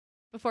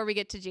Before we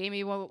get to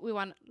Jamie, we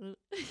want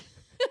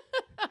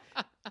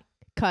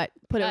Cut.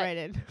 Put it right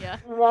in. Yeah.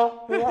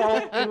 Before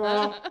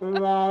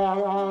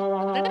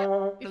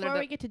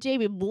we get to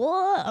Jamie,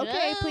 blah,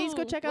 okay, please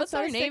go check out What's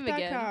our name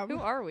again? StarStick.com. Who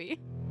are we?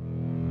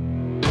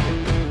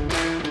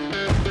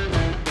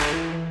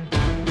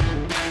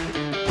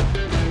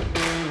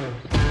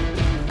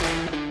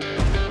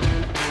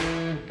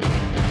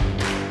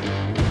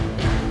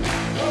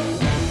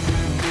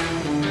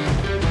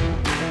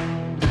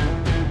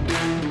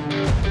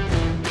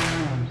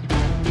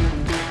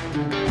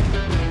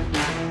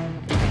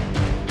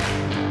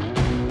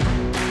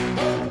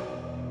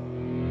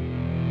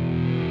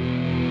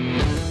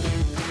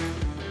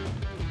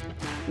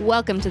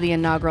 Welcome to the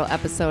inaugural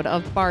episode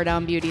of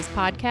Bardown Beauties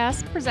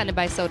podcast, presented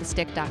by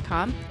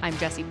SodaStick.com. I'm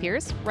Jessi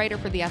Pierce, writer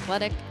for The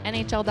Athletic,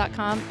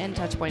 NHL.com, and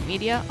Touchpoint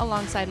Media,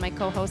 alongside my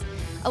co-host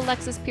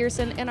Alexis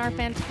Pearson and our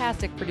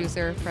fantastic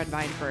producer, Fred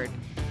Vineford.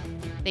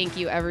 Thank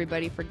you,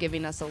 everybody, for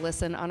giving us a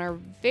listen on our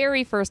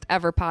very first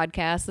ever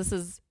podcast. This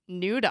is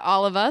new to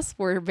all of us.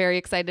 We're very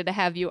excited to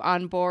have you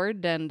on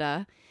board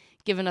and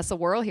giving us a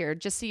whirl here.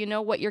 Just so you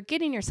know what you're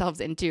getting yourselves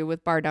into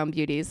with Bardown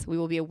Beauties. We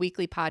will be a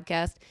weekly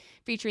podcast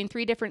featuring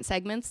 3 different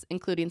segments,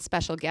 including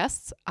special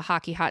guests, a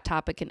hockey hot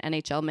topic in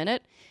NHL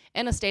Minute,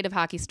 and a state of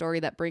hockey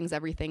story that brings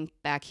everything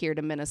back here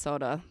to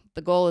Minnesota.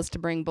 The goal is to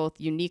bring both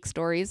unique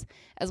stories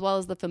as well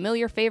as the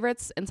familiar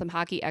favorites and some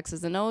hockey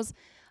X's and O's,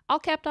 all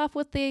capped off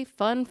with a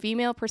fun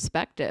female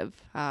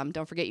perspective.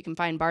 Don't forget you can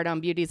find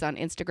Bardown Beauties on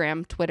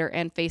Instagram, Twitter,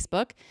 and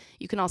Facebook.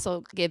 You can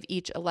also give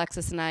each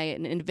Alexis and I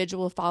an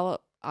individual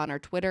follow on our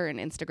Twitter and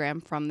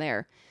Instagram from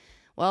there.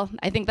 Well,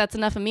 I think that's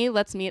enough of me.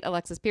 Let's meet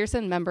Alexis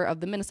Pearson, member of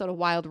the Minnesota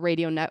Wild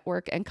Radio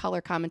Network and color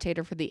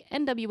commentator for the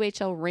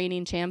NWHL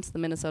reigning champs, the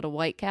Minnesota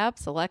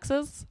Whitecaps.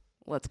 Alexis,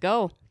 let's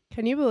go.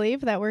 Can you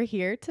believe that we're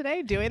here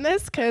today doing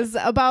this? Because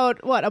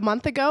about, a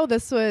month ago,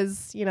 this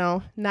was,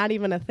 not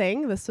even a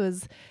thing. This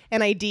was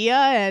an idea,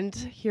 and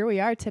here we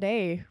are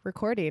today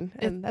recording.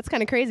 And that's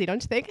kind of crazy,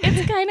 don't you think?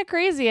 It's kind of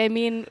crazy. I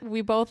mean,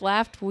 we both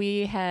laughed.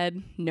 We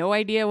had no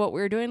idea what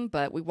we were doing,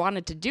 but we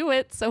wanted to do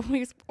it. So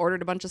we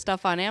ordered a bunch of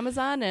stuff on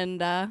Amazon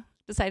and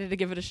decided to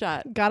give it a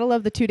shot. Gotta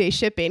love the 2-day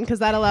shipping, because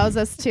that allows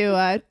us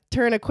to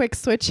turn a quick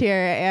switch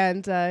here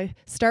and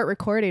start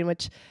recording,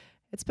 which...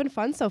 It's been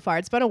fun so far.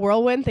 It's been a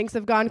whirlwind. Things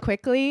have gone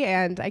quickly,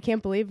 and I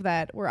can't believe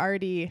that we're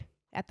already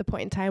at the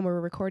point in time where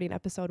we're recording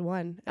episode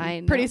 1.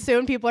 I know. Pretty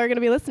soon people are going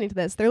to be listening to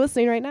this. They're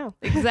listening right now.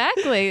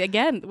 Exactly.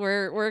 Again,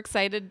 we're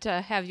excited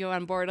to have you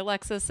on board.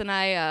 Alexis and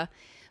I,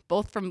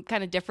 both from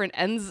kind of different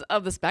ends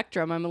of the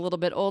spectrum. I'm a little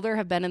bit older,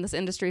 have been in this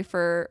industry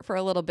for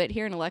a little bit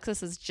here, and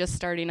Alexis is just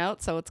starting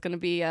out, so it's going to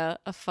be a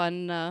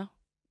fun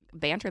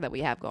banter that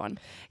we have going.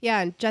 Yeah,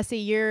 and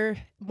Jessi, you're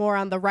more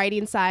on the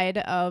writing side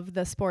of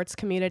the sports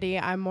community.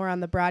 I'm more on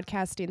the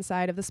broadcasting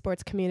side of the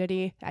sports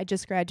community. I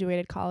just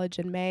graduated college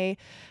in May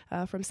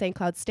from St.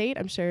 Cloud State.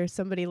 I'm sure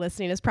somebody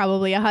listening is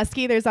probably a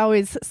Husky. There's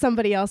always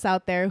somebody else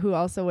out there who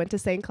also went to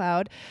St.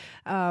 Cloud.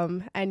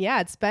 And yeah,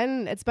 it's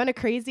been a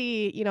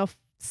crazy,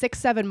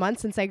 6-7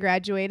 months since I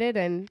graduated,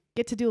 and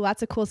get to do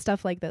lots of cool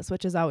stuff like this,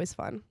 which is always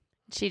fun.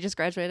 She just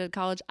graduated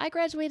college. I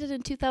graduated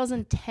in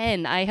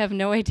 2010. I have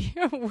no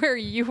idea where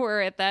you were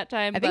at that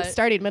time. I think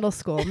started middle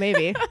school,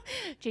 maybe.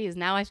 Geez,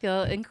 now I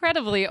feel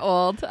incredibly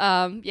old.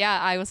 Yeah,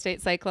 Iowa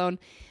State Cyclone.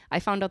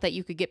 I found out that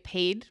you could get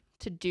paid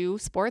to do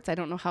sports. I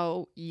don't know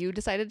how you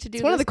decided to do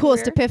this. It's one of the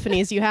coolest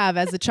epiphanies you have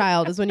as a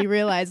child is when you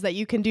realize that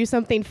you can do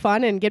something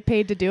fun and get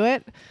paid to do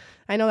it.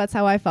 I know that's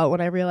how I felt when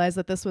I realized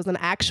that this was an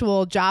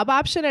actual job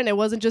option and it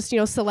wasn't just,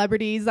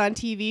 celebrities on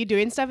TV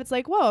doing stuff. It's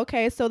like, whoa,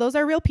 okay, so those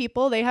are real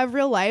people. They have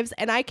real lives,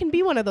 and I can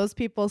be one of those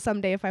people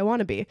someday if I want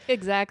to be.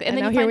 Exactly. And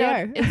then you find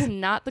out it's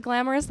not the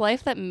glamorous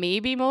life that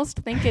maybe most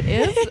think it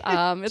is.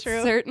 It's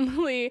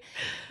certainly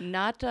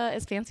not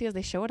as fancy as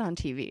they show it on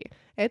TV.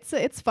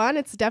 It's fun.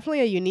 It's definitely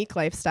a unique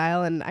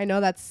lifestyle. And I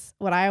know that's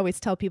what I always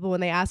tell people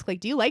when they ask,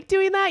 do you like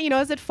doing that?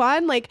 Is it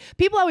fun?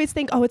 People always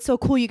think, oh, it's so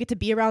cool. You get to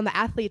be around the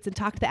athletes and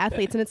talk to the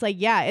athletes. And it's like,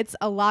 yeah, it's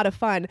a lot of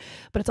fun,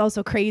 but it's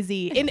also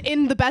crazy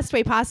in the best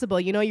way possible.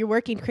 You're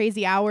working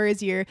crazy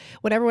hours.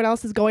 When everyone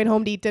else is going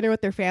home to eat dinner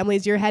with their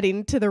families, you're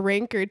heading to the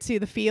rink or to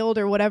the field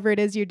or whatever it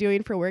is you're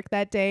doing for work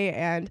that day.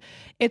 And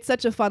it's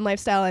such a fun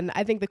lifestyle. And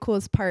I think the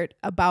coolest part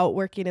about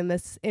working in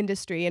this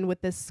industry and with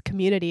this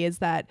community is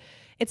that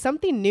it's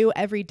something new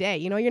every day.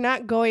 You're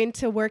not going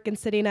to work and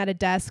sitting at a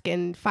desk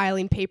and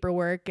filing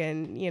paperwork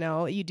and,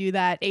 you do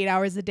that 8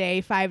 hours a day,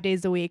 5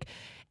 days a week.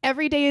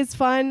 Every day is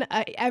fun.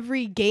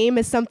 Every game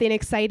is something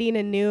exciting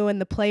and new,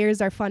 and the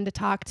players are fun to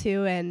talk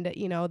to. And,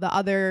 the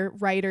other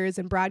writers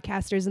and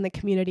broadcasters in the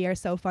community are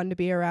so fun to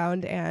be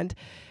around. And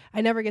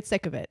I never get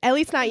sick of it. At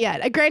least not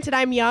yet. Granted,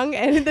 I'm young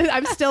and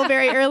I'm still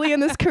very early in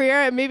this career,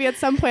 and maybe at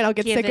some point I'll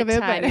get sick of it.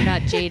 But you're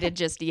not jaded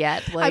just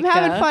yet. Like, I'm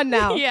having fun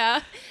now.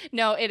 Yeah.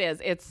 No, it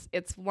is.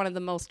 It's one of the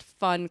most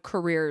fun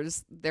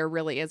careers there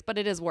really is, but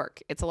it is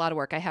work. It's a lot of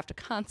work. I have to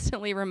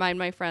constantly remind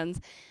my friends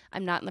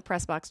I'm not in the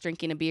press box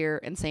drinking a beer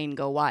and saying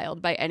go wild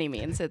by any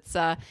means. It's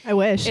I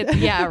wish.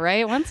 Yeah,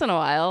 right. Once in a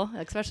while,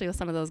 especially with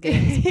some of those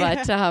games.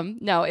 Yeah. But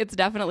no, it's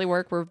definitely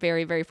work. We're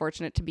very, very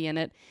fortunate to be in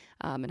it.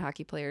 And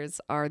hockey players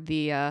are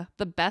the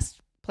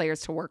best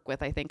players to work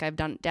with. I think I've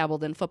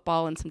dabbled in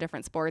football and some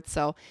different sports,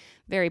 so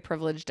very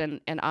privileged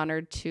and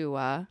honored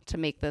to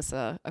make this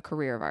a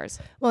career of ours.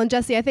 Well, and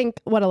Jessi, I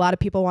think what a lot of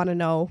people want to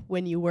know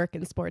when you work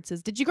in sports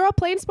is, did you grow up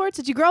playing sports?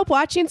 Did you grow up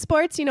watching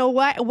sports? You know,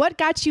 what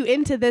got you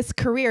into this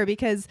career?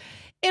 Because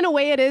in a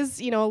way it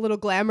is, you know, a little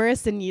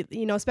glamorous, and you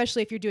know,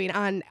 especially if you're doing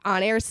on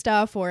air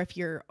stuff, or if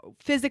you're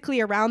physically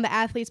around the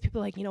athletes, people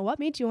are like, you know, what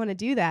made you want to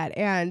do that?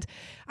 And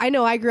I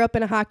know I grew up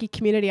in a hockey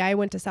community. I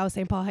went to South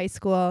St. Paul High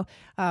School,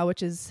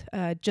 which is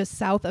just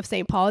south of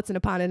St. Paul. It's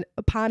an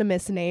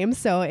eponymous name,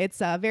 so it's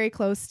very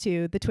close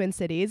to the Twin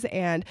Cities,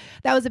 and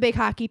that was a big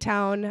hockey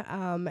town.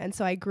 And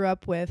so I grew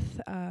up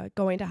with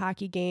going to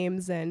hockey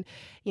games and,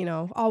 you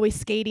know, always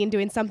skating,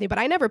 doing something, but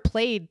I never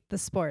played the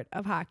sport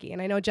of hockey.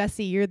 And I know,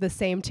 Jessi, you're the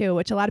same too,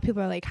 which a lot of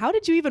people are like, how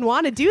did you even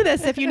want to do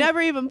this if you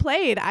never even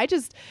played?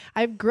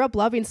 I grew up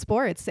loving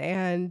sports,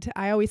 and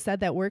I always said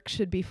that work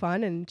should be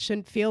fun and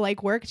shouldn't feel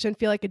like work, shouldn't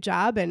feel like a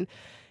job. And,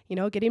 you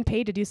know, getting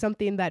paid to do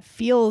something that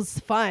feels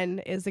fun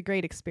is a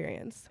great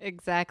experience.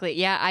 Exactly.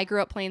 Yeah, I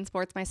grew up playing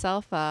sports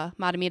myself.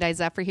 Matamidi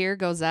Zephyr here,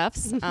 go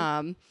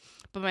Zephs.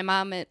 But my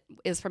mom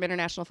is from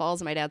International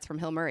Falls and my dad's from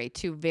Hill Murray,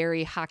 two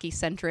very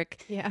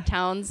hockey-centric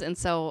towns. And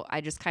so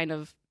I just kind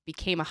of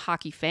became a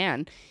hockey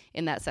fan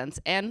in that sense.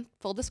 And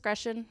full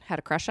discretion, had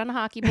a crush on a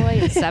hockey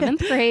boy in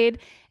 7th grade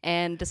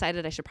and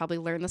decided I should probably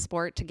learn the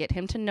sport to get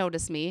him to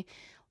notice me.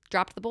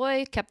 Dropped the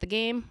boy, kept the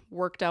game,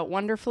 worked out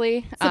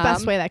wonderfully. It's the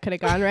best way that could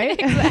have gone, right?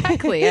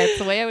 Exactly. It's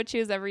the way I would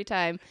choose every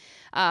time.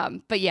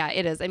 But yeah,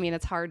 it is. I mean,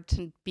 it's hard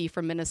to be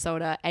from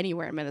Minnesota,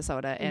 anywhere in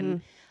Minnesota,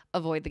 and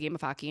avoid the game of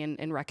hockey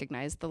and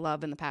recognize the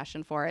love and the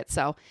passion for it.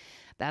 So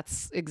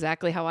that's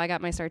exactly how I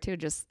got my start too.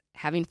 Just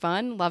having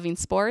fun, loving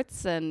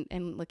sports, and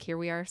look, here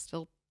we are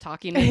still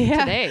talking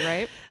today,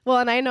 right? Well,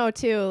 and I know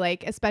too,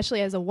 like,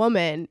 especially as a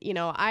woman, you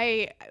know,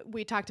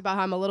 we talked about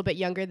how I'm a little bit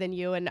younger than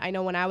you, and I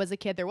know when I was a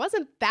kid, there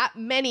wasn't that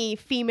many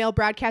female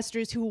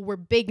broadcasters who were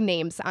big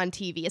names on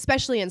TV,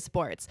 especially in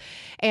sports.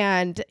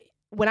 And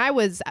when I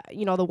was,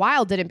 you know, the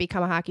Wild didn't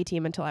become a hockey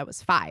team until I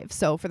was 5.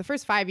 So for the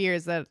first 5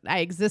 years that I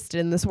existed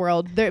in this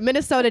world,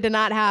 Minnesota did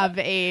not have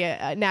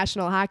a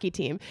national hockey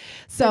team.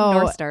 So the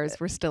North Stars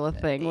were still a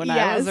thing when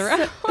I was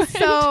around.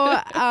 So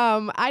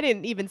I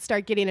didn't even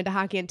start getting into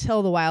hockey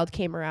until the Wild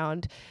came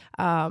around.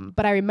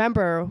 But I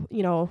remember,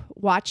 you know,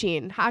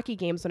 watching hockey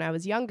games when I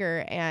was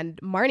younger, and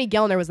Marnie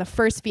Gellner was the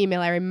first female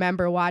I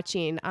remember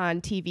watching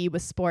on TV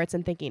with sports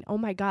and thinking, oh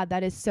my God,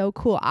 that is so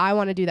cool. I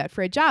want to do that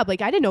for a job.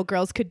 Like, I didn't know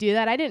girls could do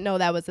that. I didn't know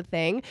that was a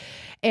thing.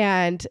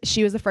 And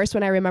she was the first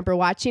one I remember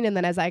watching. And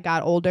then as I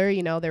got older,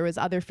 you know, there was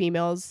other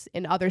females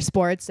in other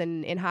sports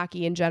and in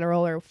hockey in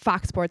general, or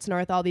Fox Sports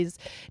North, all these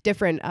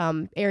different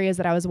areas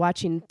that I was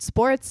watching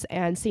sports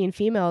and seeing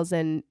females,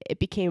 and it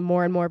became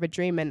more and more of a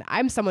dream. And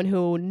I'm someone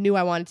who knew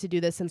I wanted to do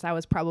this since I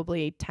was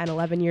probably 10,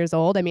 11 years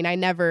old. I mean, I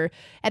never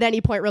at any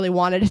point really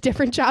wanted a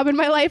different job in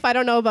my life. I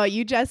don't know about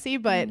you, Jessi,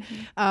 but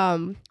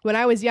when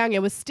I was young,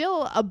 it was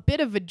still a bit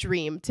of a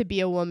dream to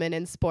be a woman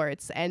in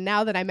sports. And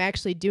now that I'm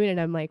actually doing it,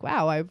 I'm like,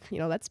 wow,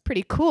 that's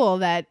pretty cool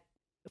that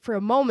for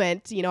a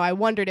moment, you know, I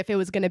wondered if it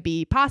was going to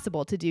be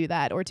possible to do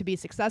that or to be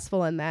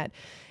successful in that.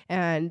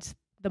 And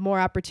the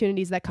more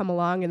opportunities that come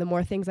along and the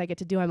more things I get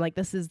to do, I'm like,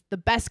 this is the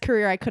best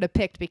career I could have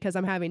picked because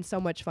I'm having so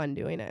much fun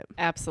doing it.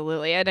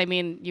 Absolutely. And I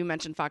mean, you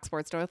mentioned Fox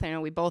Sports North. I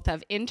know we both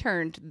have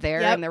interned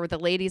there, and there were the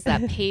ladies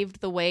that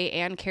paved the way.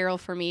 Ann Carroll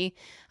for me,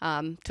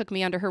 took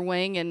me under her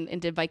wing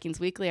and did Vikings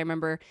Weekly. I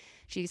remember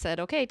she said,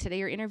 okay, today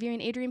you're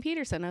interviewing Adrian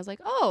Peterson. I was like,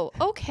 oh,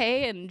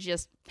 okay. And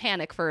just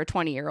panic for a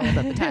 20-year-old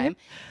at the time.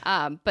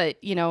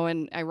 But, you know,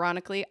 and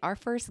ironically, our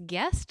first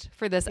guest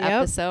for this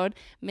episode,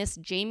 Miss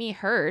Jamie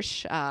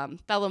Hersch,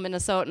 fellow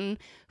Minnesotan,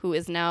 who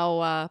is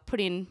now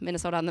putting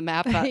Minnesota on the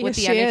map with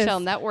the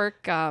NHL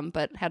Network,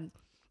 but had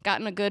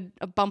gotten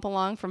a bump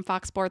along from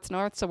Fox Sports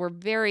North. So we're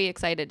very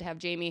excited to have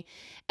Jamie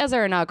as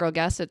our inaugural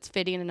guest. It's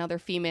fitting, another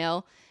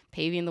female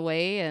paving the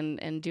way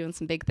and doing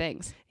some big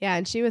things. Yeah,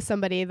 and she was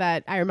somebody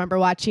that I remember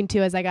watching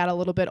too as I got a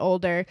little bit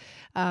older.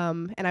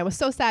 And I was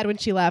so sad when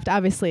she left.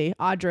 Obviously,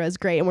 Audra is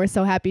great, and we're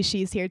so happy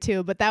she's here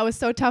too. But that was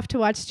so tough to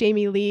watch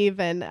Jamie leave,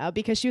 and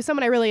because she was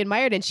someone I really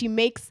admired, and she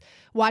makes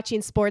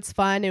watching sports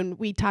fun, and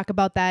we talk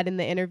about that in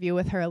the interview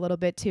with her a little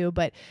bit too.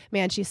 But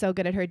man, she's so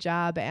good at her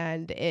job,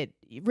 and it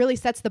really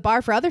sets the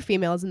bar for other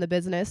females in the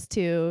business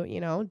to, you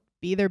know,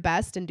 be their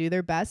best and do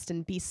their best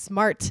and be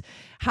smart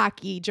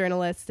hockey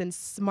journalists and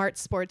smart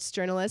sports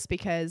journalists,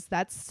 because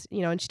that's,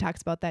 and she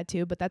talks about that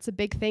too, but that's a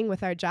big thing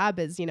with our job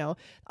is,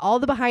 all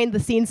the behind the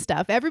scenes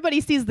stuff.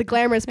 Everybody sees the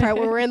glamorous part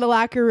where we're in the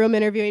locker room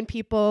interviewing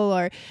people,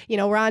 or,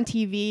 we're on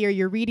TV, or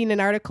you're reading an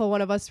article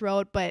one of us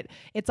wrote, but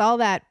it's all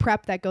that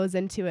prep that goes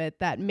into it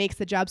that makes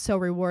the job so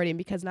rewarding,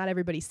 because not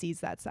everybody sees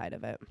that side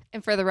of it.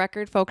 And for the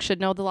record, folks should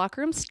know the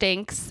locker room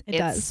stinks. It it's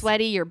does.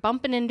 Sweaty. You're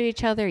bumping into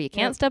each other. You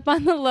can't step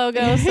on the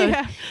logo. So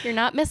you're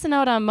not missing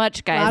out on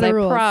much, guys. I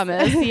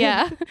promise.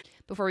 Yeah.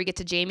 Before we get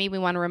to Jamie, we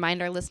want to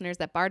remind our listeners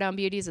that Bardown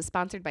Beauties is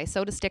sponsored by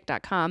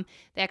sodastick.com.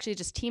 They actually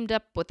just teamed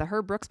up with the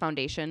Herb Brooks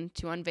Foundation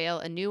to unveil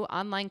a new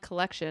online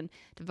collection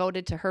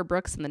devoted to Herb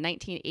Brooks and the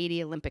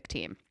 1980 Olympic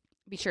team.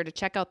 Be sure to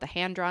check out the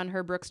hand-drawn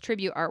Herb Brooks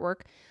tribute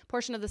artwork.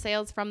 Portion of the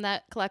sales from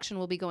that collection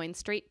will be going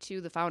straight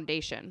to the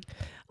foundation.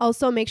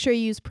 Also, make sure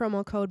you use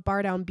promo code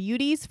Bardown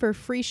Beauties for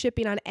free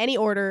shipping on any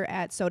order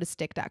at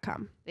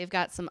sodastick.com. They've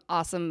got some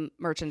awesome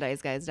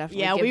merchandise, guys.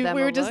 Definitely. Yeah,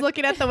 we were just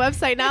looking at the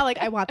website now, like,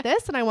 I want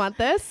this and I want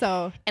this.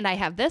 So, and I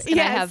have this and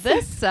I have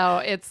this. So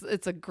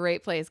it's a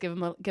great place. Give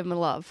them a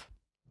love.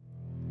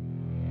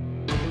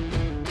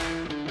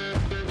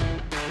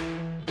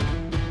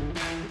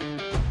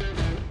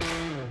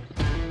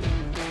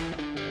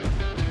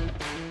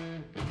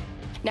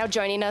 Now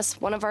joining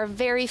us, one of our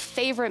very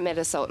favorite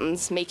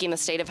Minnesotans, making the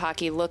state of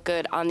hockey look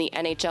good on the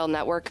NHL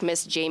Network,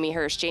 Miss Jamie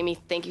Hersch. Jamie,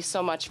 thank you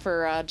so much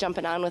for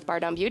jumping on with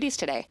Bardown Beauties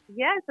today.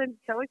 Yes, I'm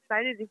so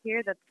excited to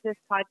hear that this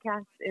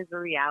podcast is a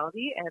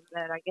reality and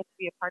that I get to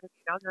be a part of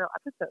the inaugural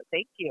episode.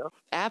 Thank you.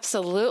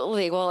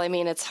 Absolutely. Well, I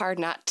mean, it's hard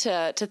not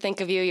to think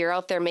of you. You're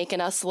out there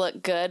making us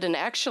look good. And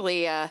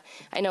actually, I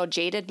know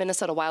jaded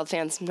Minnesota Wild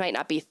fans might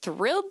not be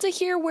thrilled to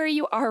hear where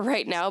you are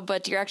right now,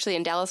 but you're actually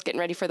in Dallas getting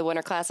ready for the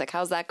Winter Classic.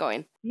 How's that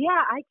going?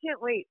 Yeah, I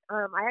can't wait.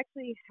 I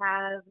actually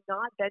have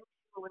not been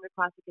to the Winter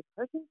Classic in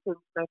person since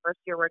my first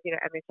year working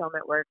at NHL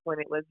Network when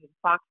it was in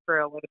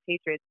Foxborough where the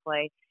Patriots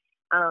play.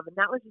 And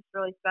that was just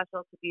really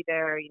special to be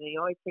there. You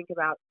always think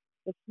about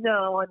the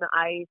snow on the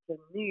ice and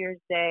New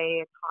Year's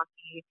Day and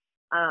hockey.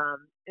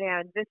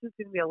 And this is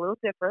going to be a little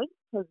different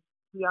because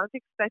we aren't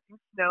expecting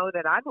snow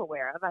that I'm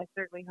aware of. I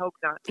certainly hope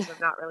not, because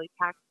I'm not really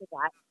packed for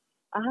that.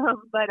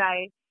 But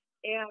I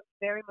am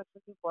very much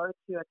looking forward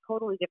to a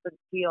totally different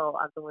feel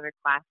of the Winter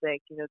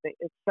Classic.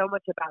 It's so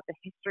much about the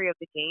history of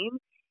the game,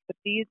 but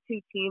these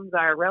two teams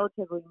are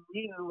relatively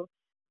new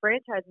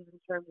franchises in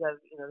terms of,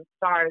 the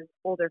Stars,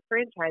 older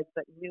franchise,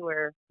 but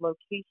newer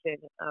location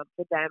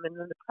for them. And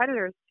then the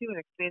Predators, too, an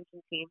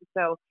expansion team.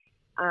 So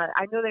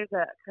I know there's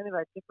a kind of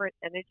a different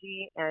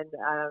energy and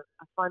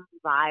a fun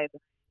vibe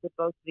with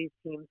both of these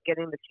teams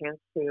getting the chance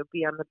to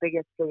be on the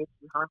biggest stage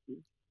in hockey.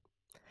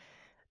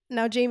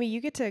 Now, Jamie,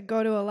 you get to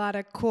go to a lot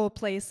of cool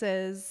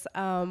places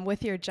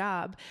with your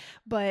job,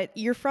 but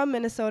you're from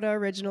Minnesota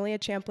originally, a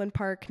Champlain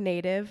Park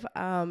native.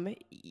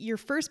 Your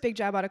first big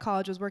job out of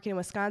college was working in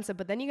Wisconsin,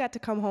 but then you got to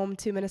come home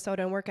to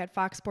Minnesota and work at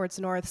Fox Sports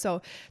North.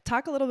 So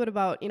talk a little bit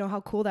about,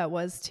 how cool that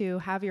was to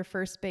have your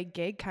first big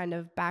gig kind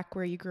of back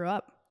where you grew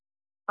up.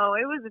 Oh,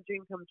 it was a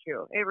dream come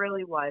true. It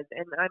really was.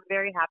 And I'm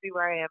very happy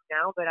where I am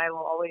now, but I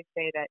will always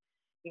say that,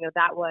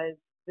 that was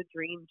the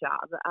dream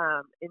job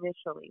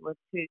initially, was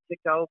to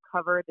go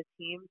cover the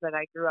teams that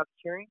I grew up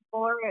cheering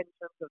for in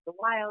terms of the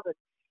Wild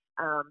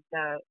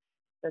and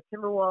the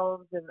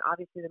Timberwolves and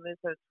obviously the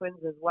Minnesota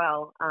Twins as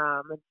well.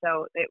 And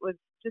so it was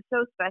just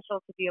so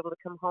special to be able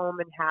to come home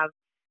and have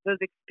those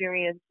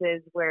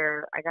experiences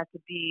where I got to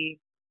be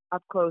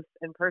up close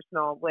and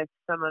personal with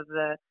some of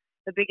the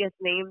biggest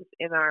names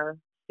in our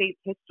state's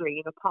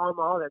history. Paul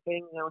Mahler,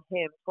 getting to know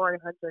him, Torrey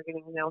Hunter,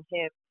 getting to know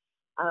him,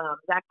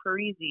 Zach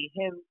Parise,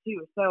 him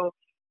too. So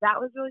that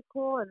was really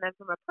cool. And then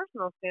from a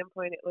personal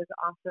standpoint, it was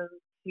awesome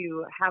to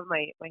have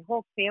my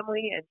whole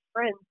family and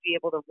friends be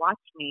able to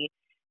watch me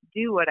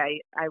do what I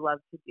love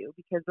to do.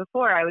 Because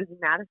before I was in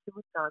Madison,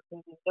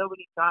 Wisconsin, and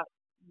nobody got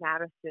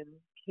Madison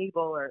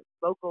cable or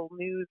local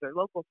news or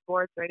local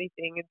sports or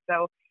anything. And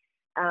so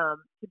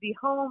to be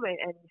home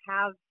and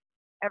have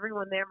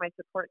everyone there, my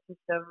support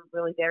system,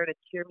 really there to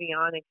cheer me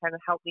on and kind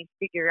of help me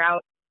figure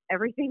out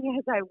everything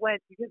as I went,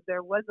 because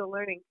there was a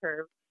learning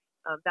curve.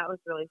 That was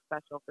really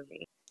special for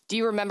me. Do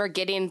you remember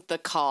getting the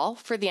call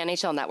for the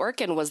NHL Network,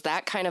 and was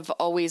that kind of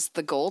always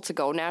the goal, to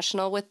go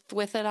national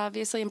with it,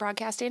 obviously, in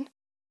broadcasting?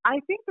 I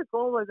think the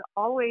goal was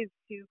always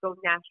to go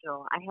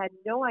national. I had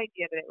no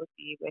idea that it would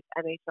be with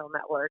NHL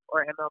Network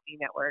or MLB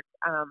Network.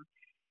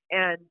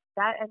 And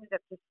that ended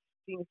up just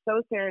being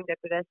so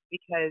serendipitous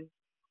because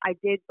I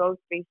did both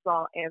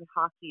baseball and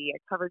hockey. I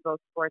covered both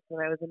sports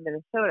when I was in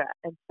Minnesota.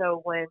 And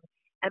so when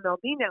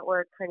MLB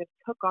Network kind of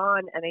took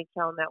on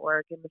NHL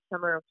Network in the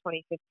summer of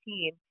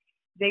 2015,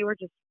 they were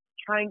just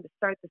trying to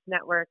start this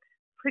network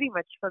pretty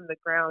much from the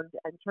ground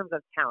in terms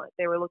of talent.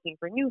 They were looking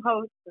for new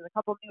hosts and a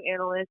couple new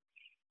analysts.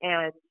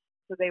 And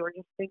so they were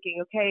just thinking,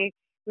 okay,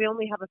 we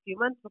only have a few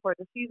months before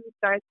the season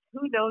starts.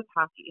 Who knows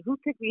hockey? Who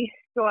could we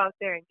go out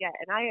there and get?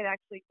 And I had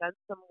actually done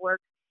some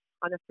work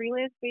on a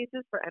freelance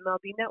basis for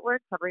MLB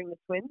Network covering the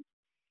Twins.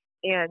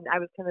 and I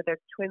was kind of their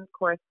Twins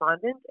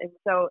correspondent. And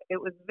so it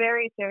was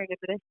very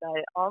serendipitous that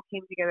it all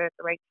came together at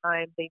the right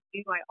time. They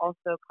knew I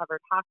also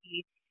covered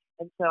hockey,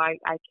 and so I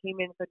came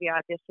in for the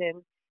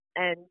audition.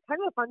 And kind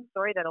of a fun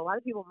story that a lot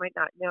of people might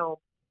not know,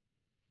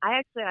 I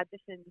actually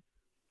auditioned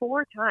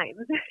 4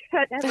 times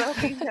at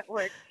MLB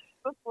Network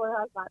before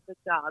I got the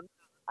job,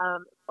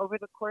 over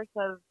the course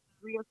of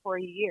 3 or 4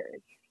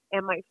 years.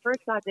 And my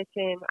first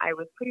audition, I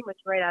was pretty much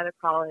right out of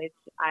college.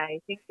 I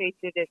think they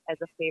did it as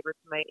a favor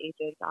to my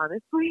agent,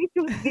 honestly,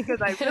 just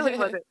because I really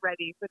wasn't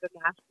ready for the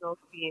national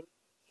scene.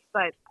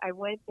 But I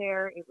went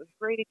there. It was a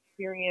great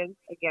experience.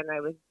 Again,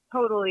 I was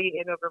totally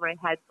in over my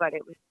head, but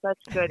it was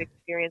such good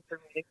experience for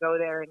me to go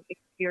there and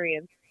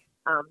experience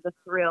the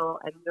thrill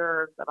and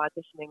nerves of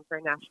auditioning for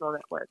a national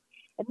network.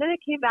 And then it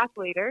came back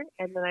later,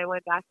 and then I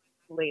went back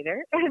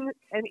later.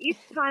 And each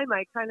time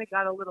I kind of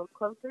got a little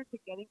closer to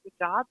getting the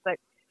job, but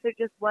it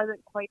just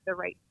wasn't quite the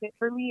right fit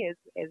for me,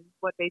 is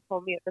what they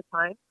told me at the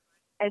time.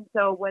 And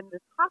so when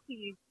this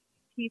hockey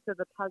piece of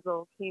the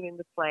puzzle came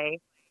into play,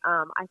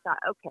 I thought,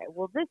 okay,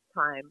 well, this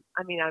time,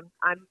 I mean,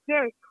 I'm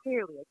very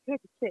clearly a good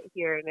fit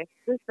here, and if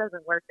this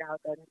doesn't work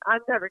out, then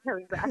I'm never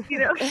coming back, you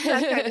know,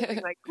 that kind of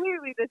thing. Like,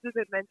 clearly this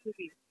isn't meant to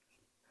be.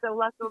 So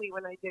luckily,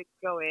 when I did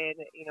go in,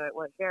 you know, it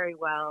went very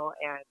well,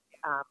 and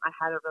I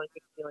had a really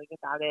good feeling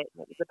about it.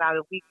 And it was about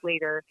a week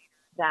later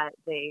that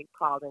they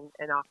called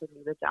and offered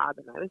me the job,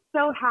 and I was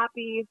so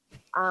happy.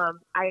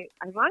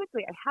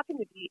 Ironically, I happened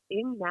to be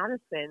in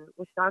Madison,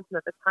 Wisconsin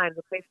at the time,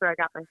 the place where I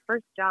got my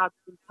first job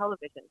in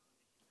television.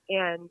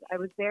 And I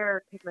was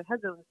there because my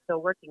husband was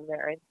still working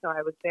there. And so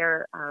I was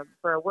there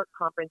for a work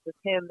conference with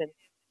him and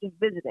just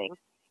visiting.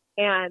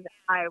 And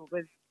I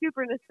was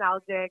super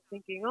nostalgic,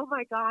 thinking, oh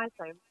my gosh,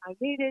 I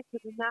made it to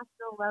the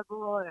national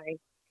level. And I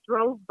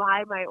drove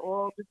by my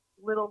old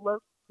little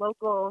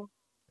local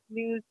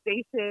news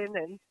station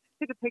and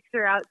took a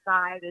picture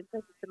outside and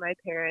sent it to my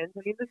parents.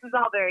 I mean, this is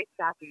all very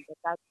sappy, but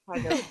that's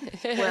kind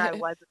of where I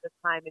was at the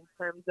time in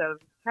terms of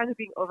kind of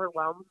being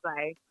overwhelmed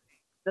by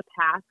the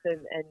past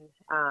and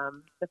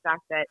the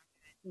fact that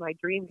my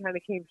dream kind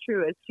of came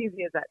true, as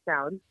cheesy as that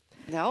sounds.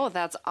 No,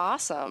 that's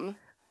awesome.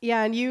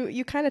 Yeah, and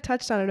you kind of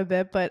touched on it a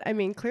bit, but I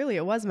mean, clearly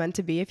it was meant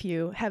to be if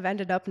you have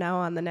ended up now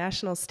on the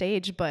national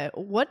stage. But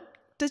what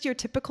does your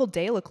typical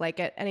day look like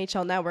at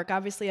NHL Network?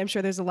 Obviously, I'm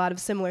sure there's a lot of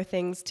similar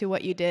things to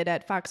what you did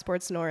at Fox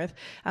Sports North,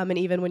 and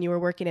even when you were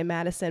working in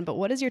Madison. But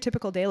what does your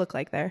typical day look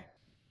like there?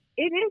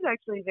 It is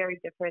actually very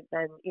different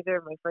than either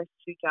of my first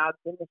 2 jobs,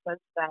 in the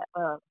sense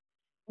that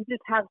we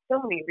just have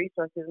so many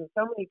resources and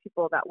so many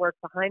people that work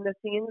behind the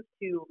scenes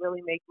to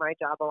really make my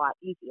job a lot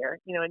easier.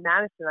 You know, in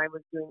Madison, I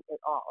was doing it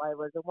all. I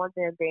was a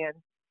one-man band,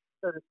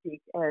 so to speak,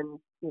 and,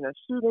 you know,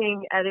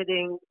 shooting,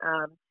 editing,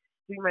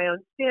 doing my own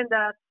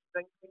stand-up,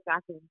 then coming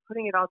back and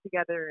putting it all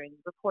together and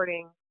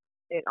reporting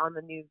it on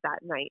the news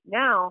that night.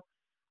 Now,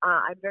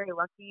 I'm very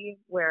lucky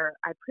where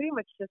I pretty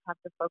much just have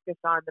to focus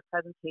on the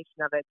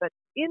presentation of it, but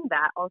in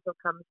that also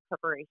comes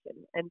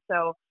preparation. And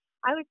so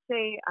I would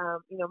say,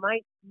 you know, my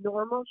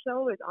normal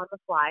show is on the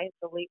fly. It's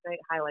a late night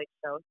highlight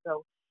show.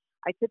 So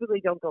I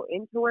typically don't go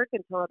into work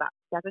until about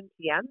 7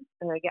 p.m.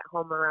 and I get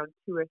home around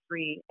 2 or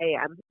 3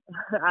 a.m.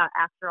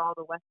 After all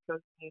the West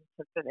Coast games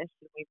have finished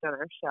and we've done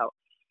our show.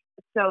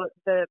 So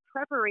the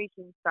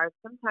preparation starts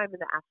sometime in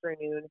the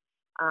afternoon.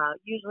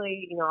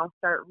 Usually, you know, I'll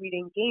start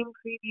reading game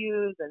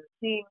previews and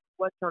seeing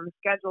what's on the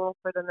schedule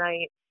for the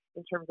night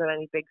in terms of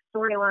any big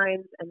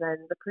storylines. And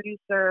then the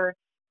producer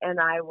and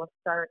I will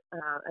start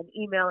an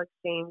email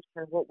exchange,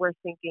 kind of what we're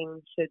thinking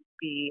should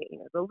be, you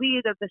know, the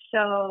lead of the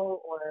show,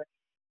 or,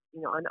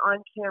 you know, an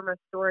on-camera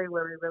story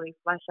where we really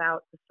flesh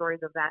out the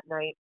stories of that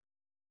night.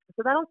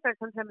 So that'll start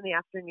sometime in the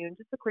afternoon,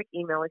 just a quick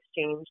email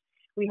exchange.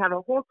 We have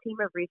a whole team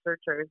of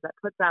researchers that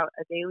puts out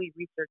a daily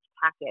research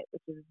packet,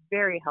 which is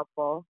very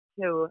helpful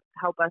to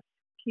help us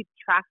keep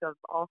track of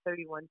all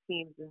 31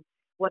 teams and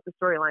what the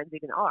storylines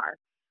even are.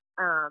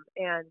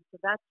 And so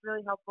that's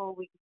really helpful.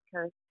 We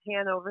kind of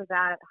pan over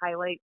that,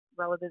 highlight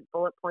relevant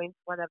bullet points,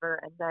 whatever,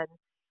 and then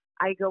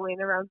I go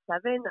in around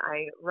 7.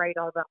 I write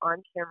all the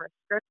on-camera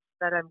scripts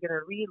that I'm going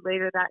to read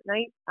later that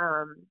night,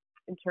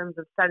 in terms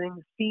of setting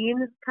the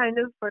scene kind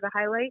of for the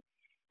highlight.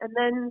 And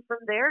then from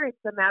there, it's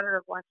a matter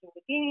of watching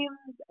the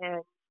games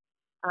and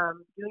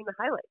doing the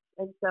highlights.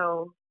 And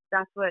so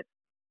that's what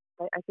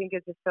I think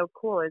is just so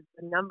cool, is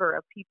the number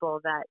of people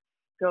that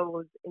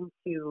goes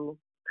into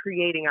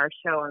creating our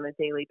show on a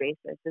daily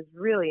basis is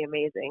really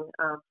amazing.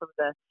 From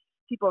the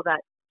people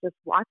that just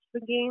watch the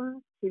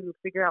games to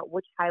figure out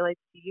which highlights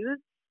to use,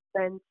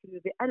 then to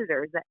the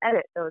editors that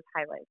edit those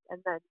highlights,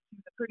 and then to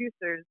the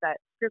producers that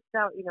script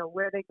out, you know,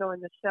 where they go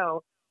in the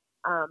show.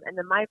 And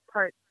then my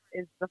part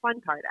is the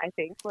fun part, I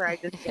think, where I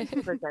just get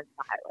to present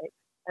the highlights.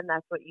 And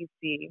that's what you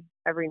see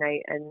every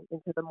night and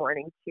into the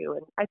morning too.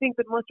 And I think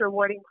the most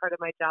rewarding part of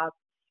my job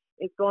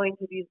is going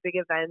to these big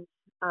events,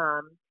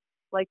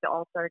 like the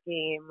All-Star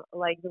Game,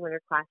 like the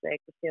Winter Classic,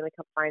 the Stanley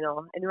Cup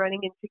Final, and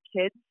running into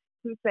kids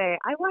who say,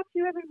 I watch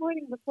you every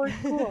morning before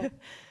school,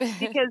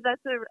 because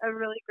that's a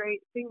really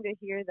great thing to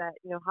hear, that,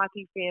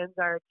 hockey fans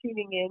are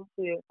tuning in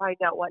to find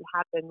out what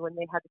happened when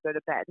they had to go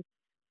to bed.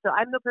 So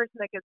I'm the person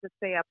that gets to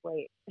stay up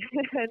late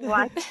and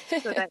watch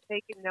so that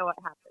they can know what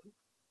happened.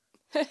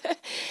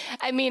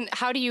 I mean,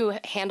 how do you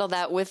handle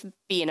that with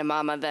being a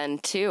mama then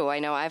too? I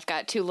know I've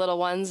got 2 little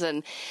ones,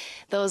 and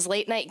those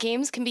late night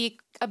games can be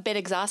a bit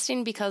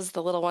exhausting because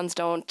the little ones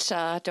don't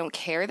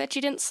care that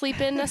you didn't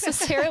sleep in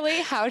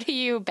necessarily. How do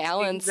you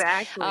balance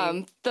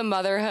the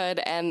motherhood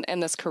and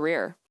this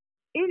career?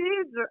 It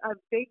is a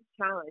big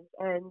challenge.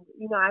 And,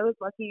 I was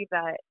lucky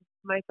that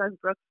my son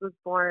Brooks was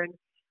born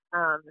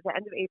at the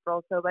end of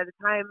April. So by the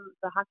time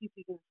the hockey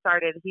season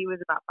started, he was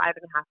about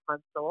 5.5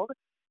 months old.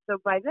 So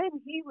by then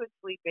he was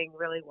sleeping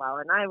really well.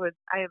 And I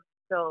am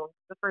still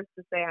the first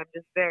to say I'm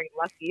just very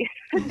lucky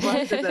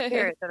as a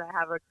parent that I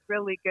have a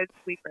really good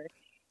sleeper,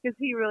 because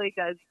he really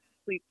does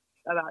sleep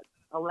about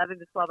 11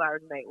 to 12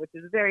 hours a night, which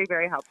is very,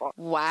 very helpful.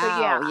 Wow. So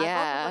yeah. I'm also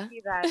Yeah.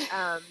 lucky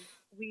that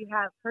we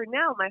have, for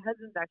now, my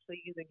husband's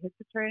actually using his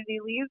paternity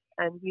leave,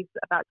 and he's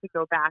about to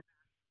go back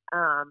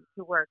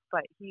to work,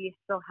 but he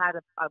still had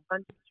a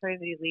bunch of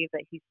paternity leave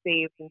that he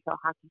saved until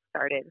hockey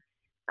started.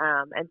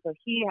 And so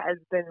he has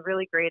been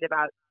really great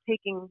about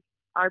taking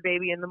our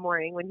baby in the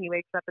morning when he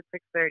wakes up at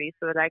 6:30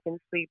 so that I can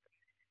sleep,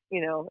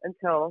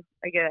 until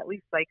I get at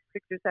least like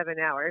 6 or 7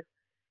 hours.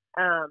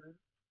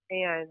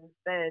 And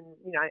then,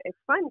 it's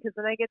fun because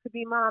then I get to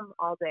be mom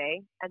all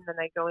day, and then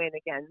I go in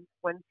again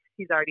when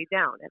he's already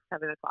down at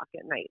 7 o'clock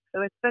at night.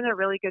 So it's been a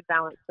really good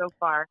balance so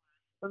far.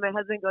 When my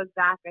husband goes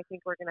back, I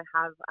think we're going to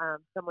have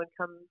someone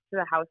come to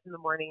the house in the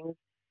mornings,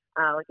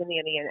 like a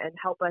nanny, and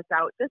help us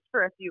out just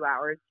for a few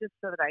hours, just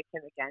so that I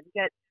can, again,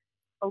 get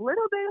a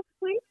little bit of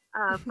sleep.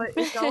 But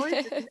it's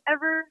always an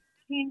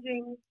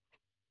ever-changing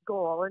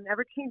goal, an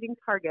ever-changing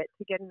target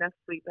to get enough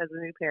sleep as a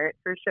new parent,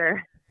 for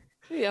sure.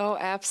 Oh,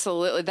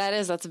 absolutely.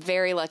 That's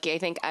very lucky. I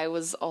think I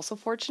was also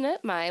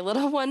fortunate. My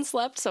little one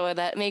slept, so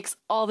that makes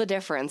all the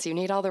difference. You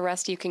need all the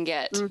rest you can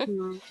get.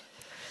 Mm-hmm.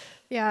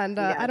 Yeah, and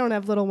I don't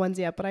have little ones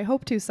yet, but I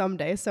hope to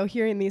someday. So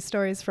hearing these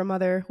stories from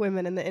other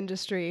women in the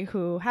industry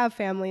who have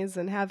families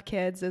and have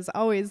kids is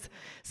always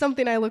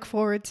something I look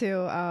forward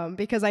to,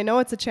 because I know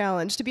it's a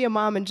challenge to be a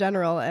mom in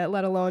general,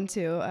 let alone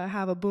to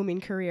have a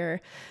booming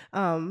career.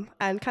 And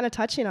kind of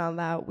touching on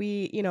that,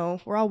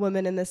 we're all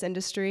women in this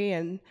industry,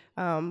 and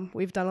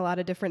we've done a lot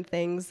of different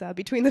things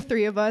between the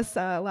 3 of us,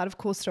 a lot of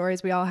cool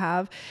stories we all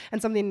have,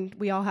 and something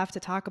we all have to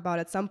talk about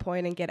at some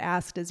point and get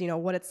asked is,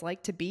 what it's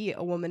like to be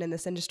a woman in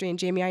this industry. And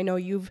Jamie, I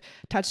know you've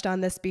touched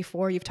on this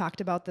before, you've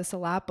talked about this a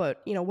lot,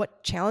 but,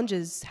 what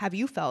challenges have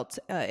you felt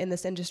in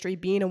this industry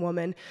being a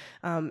woman?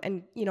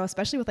 And,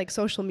 especially with like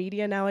social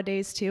media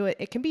nowadays too,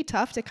 it can be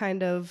tough to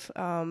kind of,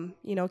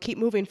 keep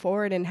moving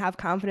forward and have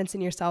confidence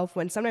in yourself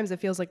when sometimes it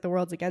feels like the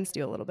world's against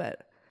you a little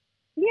bit.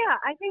 Yeah,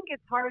 I think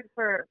it's hard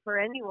for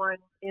anyone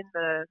in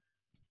the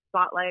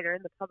spotlight or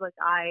in the public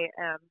eye,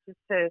 just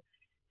to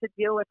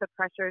deal with the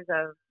pressures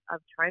of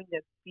trying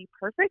to be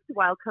perfect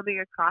while coming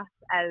across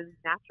as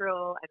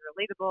natural and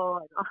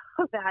relatable and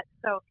all of that.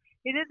 So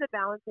it is a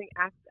balancing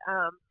act.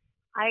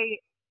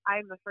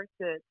 I'm the first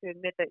to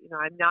admit that,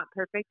 I'm not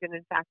perfect. And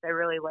in fact, I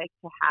really like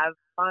to have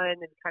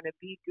fun and kind of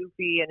be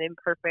goofy and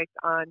imperfect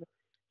on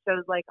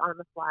shows like On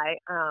the Fly.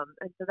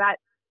 And so that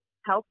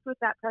helps with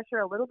that pressure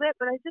a little bit,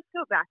 but I just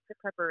go back to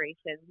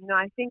preparation.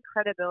 I think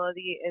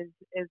credibility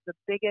is the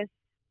biggest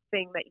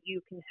thing that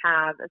you can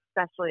have,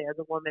 especially as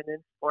a woman in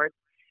sports.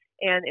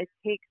 And it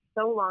takes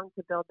so long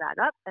to build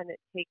that up, and it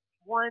takes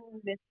one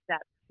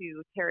misstep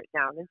to tear it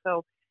down. And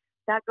so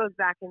that goes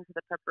back into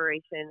the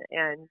preparation.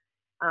 And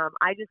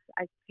I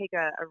take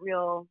a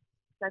real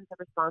sense of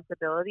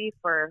responsibility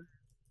for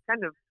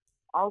kind of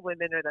all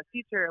women, or the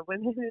future of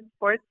women in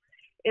sports,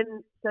 in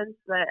the sense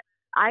that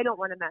I don't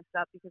want to mess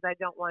up, because I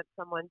don't want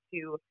someone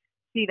to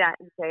see that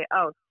and say,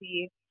 oh,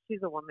 see, she's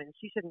a woman,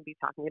 she shouldn't be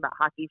talking about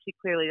hockey. She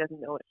clearly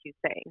doesn't know what she's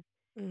saying.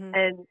 Mm-hmm.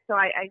 And so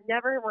I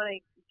never want to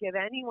give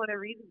anyone a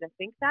reason to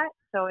think that.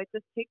 So it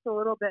just takes a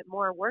little bit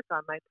more work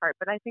on my part.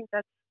 But I think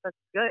that's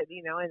good,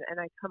 and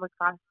I come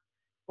across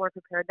more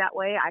prepared that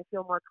way. I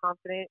feel more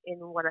confident in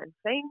what I'm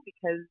saying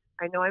because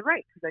I know I'm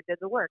right, because I did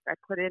the work. I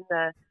put in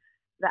the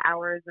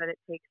hours that it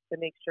takes to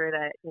make sure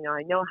that,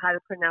 I know how to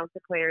pronounce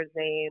a player's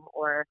name,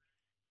 or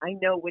I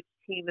know which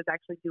team is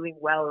actually doing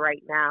well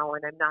right now,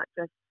 and I'm not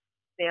just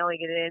nailing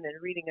it in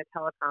and reading a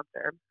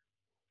teleprompter.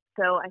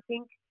 So I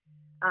think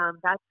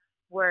that's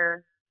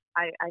where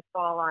I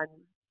fall on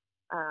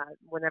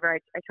whenever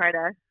I try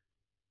to,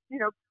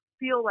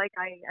 feel like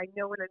I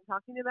know what I'm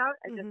talking about.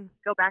 I just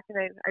go back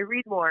and I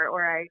read more,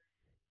 or I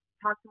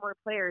talk to more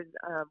players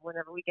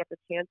whenever we get the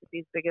chance at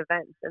these big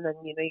events. And then,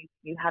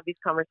 you have these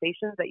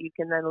conversations that you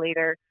can then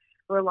later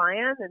rely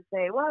on and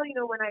say, well,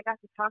 when I got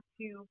to talk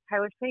to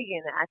Tyler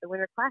Sagan at the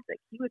Winter Classic,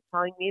 he was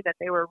telling me that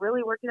they were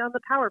really working on the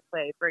power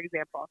play, for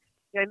example.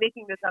 I'm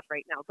making this up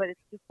right now, but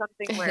it's just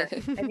something where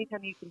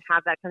anytime you can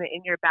have that kind of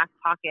in your back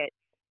pocket,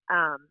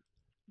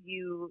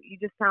 you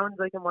just sound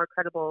like a more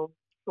credible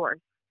source.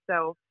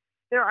 So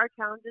there are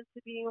challenges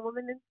to being a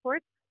woman in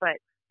sports,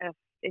 but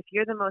if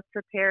you're the most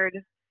prepared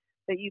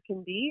that you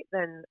can be,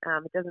 then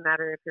it doesn't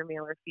matter if you're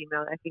male or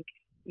female. I think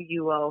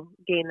you will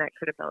gain that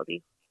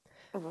credibility.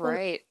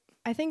 Right.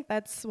 Well, I think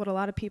that's what a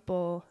lot of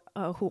people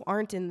who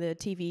aren't in the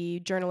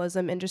TV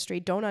journalism industry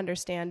don't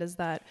understand, is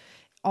that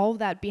all of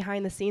that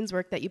behind the scenes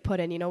work that you put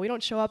in. We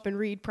don't show up and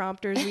read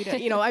prompters. We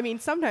don't, I mean,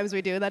 sometimes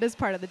we do. That is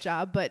part of the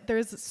job. But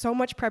there's so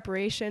much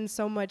preparation,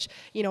 so much,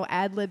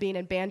 ad-libbing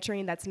and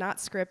bantering that's not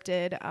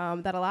scripted,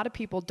 that a lot of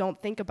people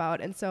don't think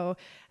about. And so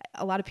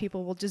a lot of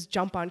people will just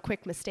jump on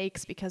quick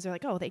mistakes because they're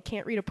like, oh, they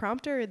can't read a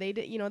prompter. Or they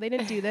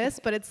didn't do this.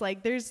 But it's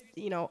like there's,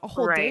 a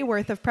whole day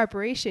worth of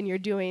preparation you're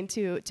doing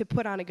to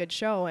put on a good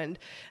show. And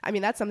I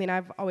mean, that's something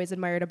I've always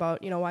admired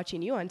about,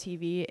 watching you on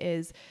TV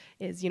is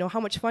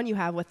how much fun you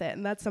have with it.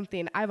 And that's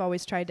something I've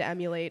always tried to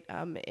emulate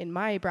in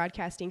my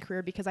broadcasting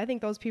career, because I think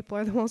those people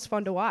are the most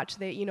fun to watch.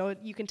 They,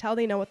 you can tell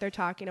they know what they're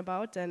talking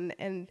about,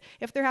 and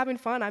if they're having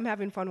fun, I'm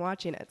having fun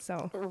watching it.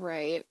 So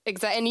right,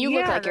 exactly. And you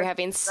look like you're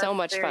having so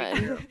much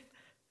fun.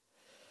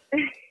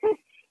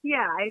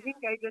 Yeah, I think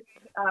I just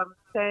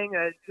sang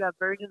a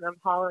version of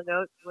Hall &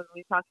 Oates when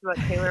we talked about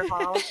Taylor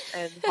Hall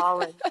and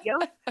Hall and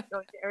Yost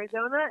going to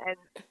Arizona, and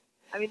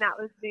I mean that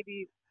was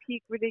maybe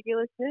peak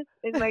ridiculousness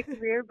in my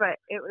career, but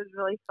it was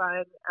really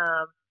fun,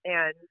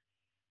 and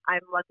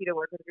I'm lucky to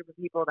work with a group of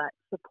people that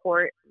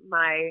support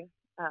my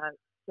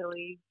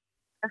silly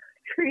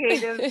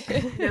creative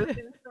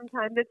notions from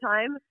time to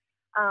time.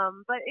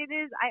 But it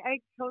is, I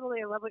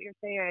totally, I love what you're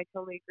saying. I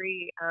totally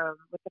agree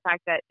with the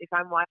fact that if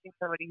I'm watching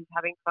somebody who's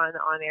having fun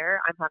on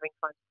air, I'm having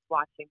fun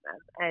watching them.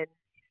 And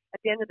at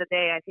the end of the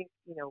day, I think,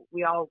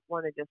 we all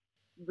want to just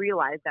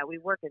realize that we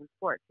work in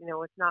sports.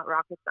 It's not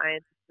rocket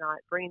science. It's not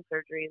brain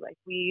surgery. Like,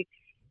 we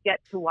get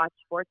to watch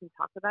sports and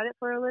talk about it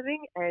for a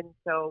living. And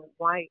so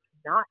why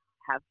not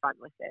have fun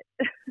with it?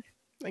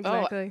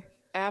 Exactly. Oh,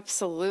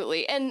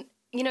 absolutely. And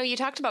you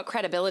talked about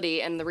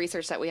credibility and the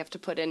research that we have to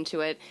put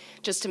into it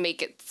just to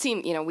make it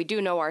seem, we do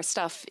know our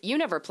stuff. You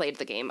never played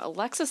the game.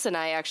 Alexis and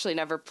I actually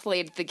never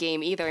played the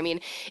game either. I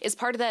mean, is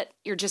part of that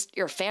you're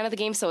a fan of the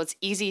game, so it's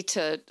easy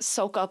to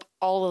soak up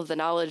all of the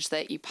knowledge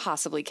that you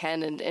possibly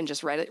can and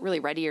just really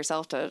ready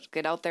yourself to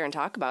get out there and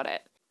talk about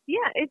it?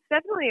 Yeah, it's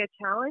definitely a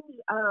challenge.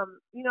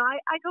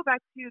 I go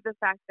back to the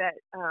fact that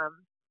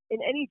in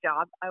any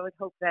job, I would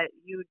hope that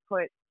you would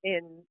put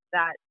in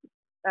that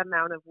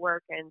amount of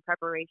work and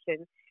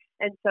preparation.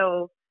 And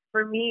so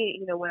for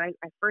me, when I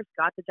first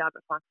got the job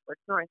at Fox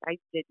Sports North, I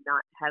did not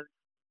have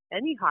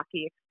any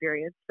hockey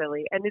experience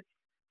really. And it's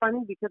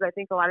funny because I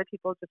think a lot of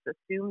people just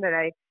assume that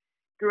I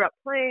grew up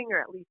playing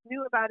or at least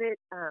knew about it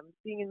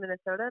being in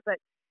Minnesota. But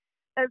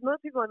as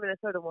most people in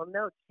Minnesota will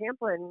know,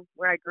 Champlin,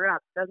 where I grew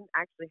up, doesn't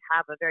actually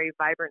have a very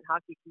vibrant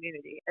hockey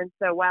community. And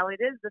so while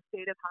it is the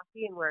state of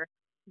hockey and we're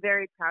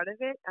very proud of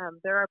it,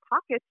 there are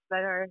pockets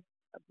that are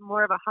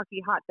more of a hockey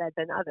hotbed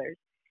than others.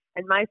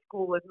 And my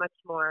school was much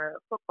more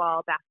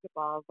football,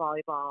 basketball,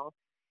 volleyball.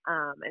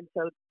 And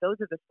so those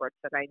are the sports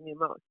that I knew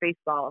most,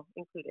 baseball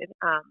included.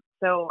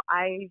 So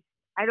I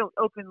don't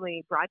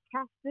openly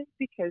broadcast this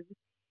because,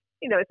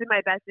 it's in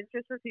my best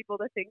interest for people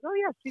to think, oh,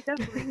 yeah, she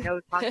definitely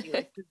knows hockey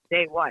like since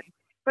day one.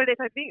 But if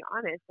I'm being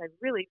honest, I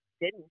really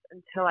didn't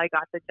until I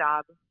got the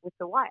job with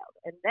the Wild.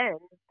 And then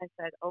I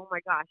said, oh, my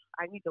gosh,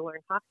 I need to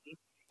learn hockey.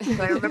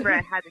 So I remember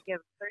I had to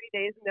give 30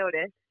 days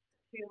notice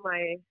to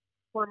my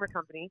former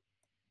company.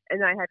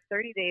 And I had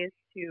 30 days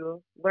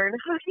to learn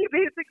hockey.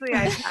 Basically,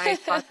 I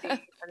bought the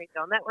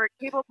NHL Network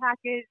cable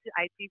package.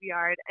 I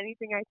DVR'd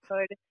anything I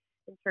could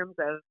in terms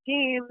of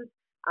games,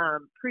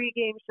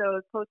 pre-game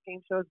shows,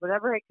 post-game shows,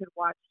 whatever I could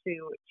watch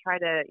to try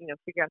to,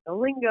 figure out the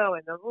lingo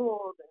and the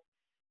rules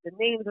and the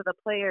names of the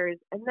players.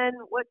 And then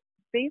what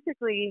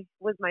basically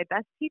was my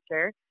best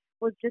teacher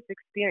was just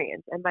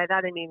experience. And by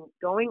that, I mean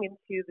going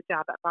into the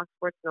job at Fox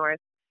Sports North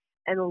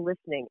and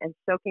listening and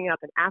soaking up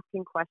and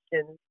asking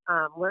questions,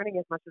 learning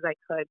as much as I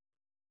could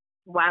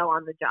while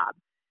on the job.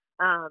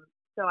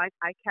 So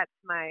I kept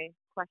my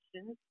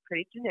questions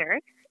pretty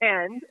generic,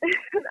 and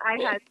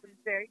I had some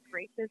very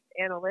gracious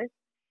analysts,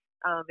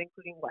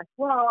 including Wes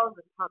Walls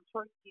and Tom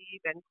Chornsky,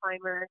 Ben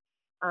Clymer,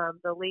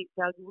 the late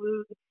Doug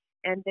Woog,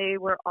 and they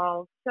were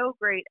all so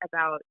great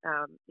about,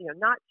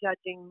 not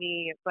judging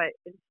me, but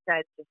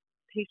instead just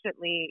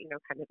patiently,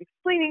 kind of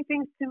explaining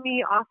things to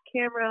me off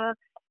camera.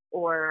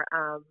 Or,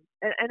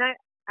 and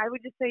I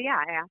would just say, yeah,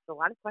 I asked a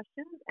lot of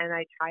questions and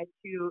I tried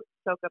to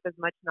soak up as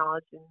much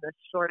knowledge in the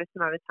shortest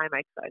amount of time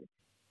I could.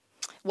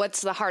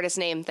 What's the hardest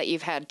name that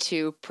you've had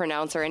to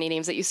pronounce, or any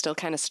names that you still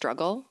kind of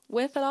struggle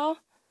with at all?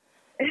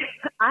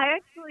 I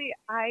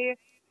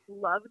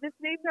love this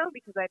name though,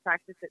 because I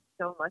practiced it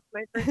so much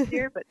my first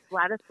year, but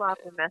Vladislav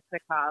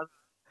Nemesnikov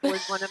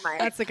was one of my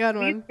That's a good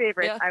one.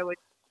 favorites.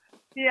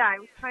 Yeah. I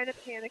was kind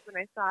of panicked when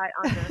I saw it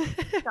on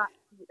the shot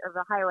sheet of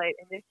the highlight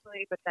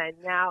initially, but then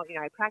now,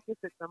 I practiced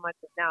it so much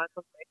that now it's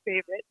one of my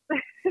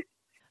favorites.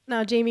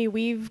 Now, Jamie,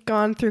 we've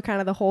gone through kind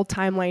of the whole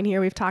timeline here.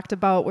 We've talked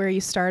about where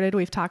you started.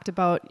 We've talked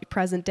about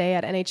present day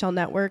at NHL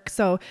Network.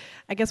 So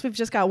I guess we've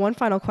just got one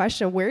final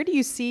question. Where do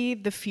you see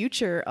the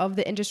future of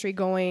the industry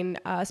going,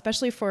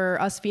 especially for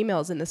us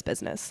females in this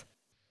business?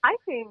 I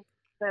think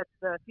that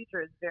the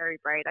future is very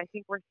bright. I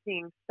think we're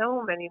seeing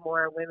so many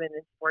more women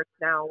in sports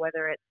now,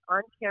 whether it's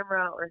on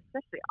camera or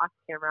especially off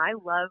camera. I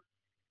love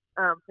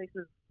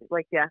places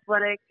like The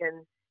Athletic,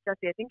 and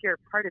Jessi, I think you're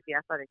part of The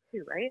Athletic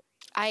too, right?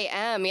 I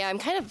am. Yeah, I'm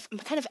kind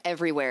of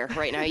everywhere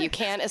right now. You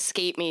can't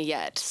escape me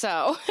yet.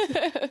 So.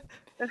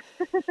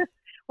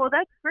 Well,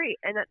 that's great,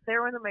 and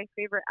they're one of my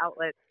favorite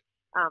outlets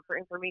for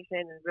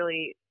information and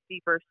really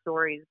deeper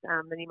stories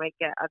than you might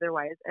get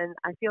otherwise. And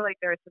I feel like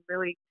there are some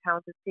really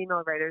talented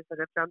female writers that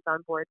have jumped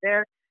on board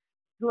there,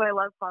 who I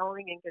love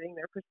following and getting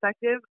their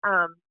perspective.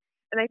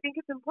 And I think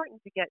it's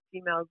important to get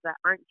females that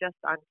aren't just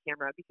on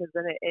camera, because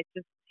then it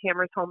just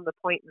hammers home the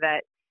point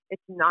that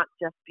it's not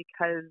just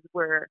because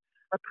we're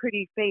a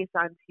pretty face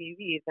on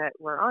TV that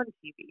we're on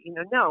TV.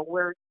 No,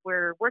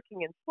 we're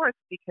working in sports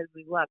because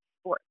we love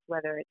sports,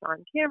 whether it's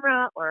on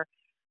camera or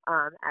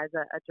as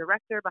a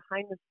director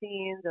behind the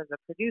scenes, as a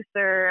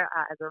producer,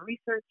 as a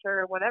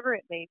researcher, whatever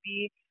it may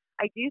be.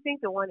 I do think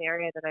the one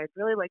area that I'd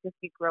really like to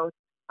see growth,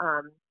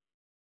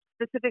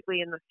 specifically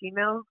in the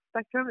female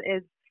spectrum,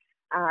 is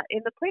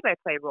in the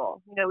play-by-play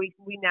role.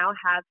 We now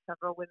have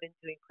several women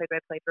doing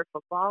play-by-play for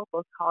football,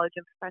 both college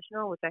and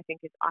professional, which I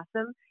think is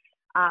awesome.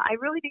 I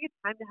really think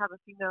it's time to have a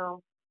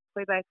female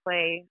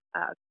play-by-play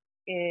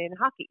in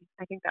hockey.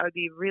 I think that would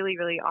be really,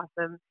 really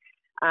awesome.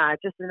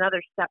 Just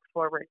another step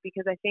forward,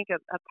 because I think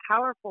a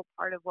powerful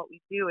part of what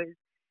we do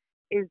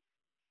is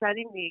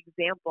setting the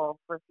example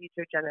for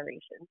future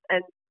generations.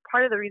 And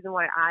part of the reason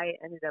why I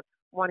ended up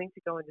wanting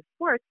to go into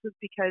sports was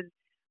because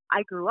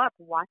I grew up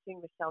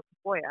watching Michelle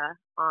Tafoya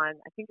on,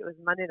 I think it was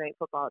Monday Night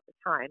Football at the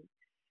time,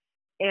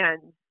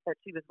 and that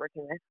she was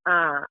working with.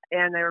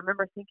 And I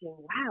remember thinking,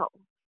 wow,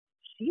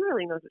 she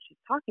really knows what she's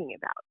talking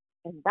about.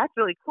 And that's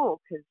really cool,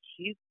 because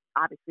she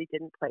obviously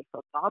didn't play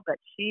football, but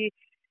she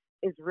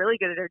is really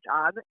good at her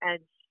job, and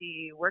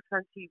she works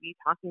on TV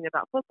talking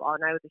about football.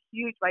 And I was a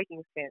huge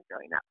Vikings fan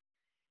growing up.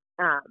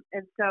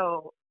 And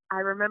so I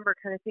remember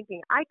kind of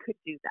thinking I could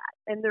do that.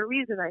 And the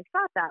reason I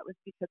thought that was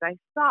because I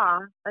saw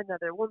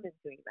another woman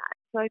doing that.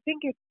 So I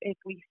think if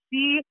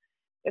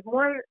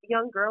more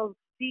young girls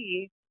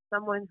see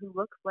someone who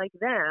looks like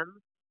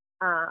them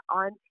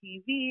on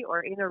TV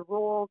or in a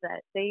role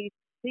that they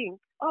think,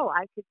 oh,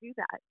 I could do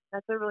that,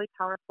 that's a really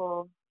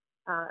powerful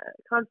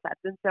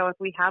concept. And so if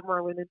we have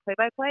more women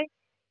play-by-play,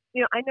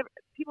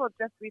 people have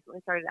just recently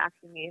started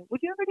asking me,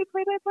 would you ever do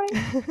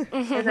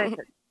play-by-play? And I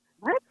said,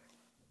 what?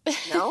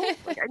 No,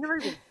 I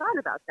never even thought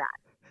about that.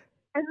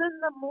 And then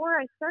the more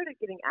I started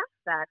getting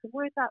asked that, the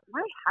more I thought,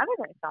 why haven't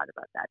I thought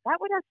about that?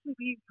 That would actually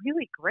be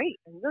really great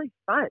and really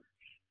fun.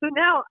 So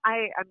now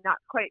I'm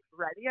not quite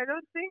ready, I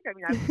don't think.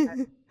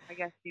 I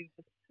guess you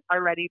just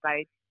are ready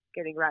by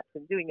getting reps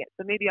and doing it.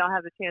 So maybe I'll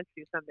have a chance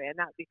to someday, and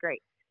that would be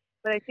great.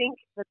 But I think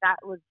that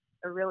was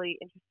a really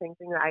interesting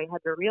thing that I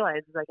had to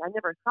realize, is I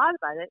never thought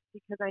about it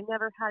because I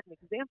never had an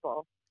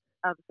example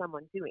of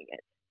someone doing it.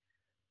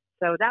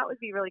 So that would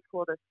be really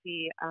cool to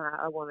see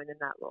a woman in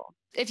that role.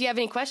 If you have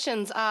any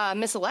questions,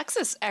 Miss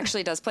Alexis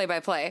actually does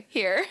play-by-play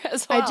here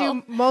as well. I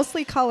do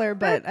mostly color,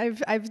 but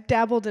I've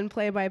dabbled in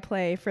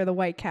play-by-play for the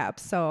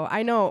Whitecaps. So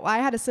I know I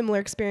had a similar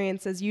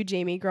experience as you,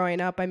 Jamie, growing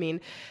up. I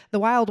mean, the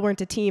Wild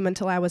weren't a team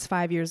until I was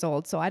 5 years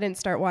old. So I didn't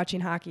start watching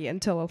hockey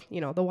until,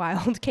 the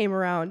Wild came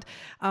around.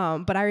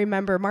 But I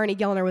remember Marnie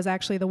Gellner was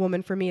actually the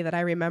woman for me that I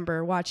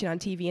remember watching on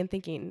TV and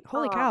thinking,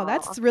 holy cow,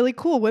 that's really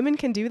cool. Women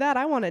can do that.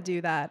 I want to do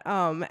that.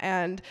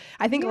 And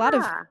I think a lot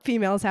of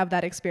females have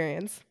that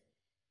experience.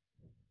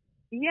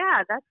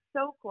 Yeah, that's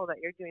so cool that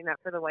you're doing that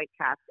for the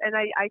Whitecaps. And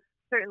I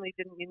certainly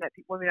didn't mean that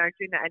women aren't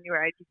doing that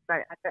anywhere. I just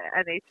meant at the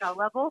NHL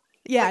level.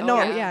 Yeah,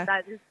 but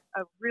that is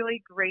a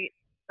really great.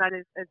 That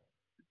is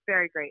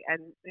very great,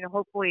 and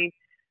hopefully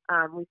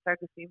we start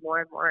to see more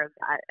and more of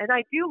that. And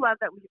I do love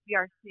that we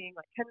are seeing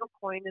Kendall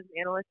Coyne as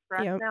an analyst for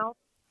us now,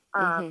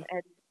 and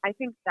I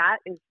think that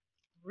is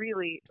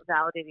really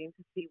validating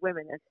to see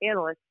women as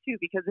analysts too,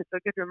 because it's a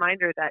good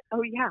reminder that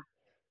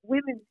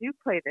women do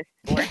play this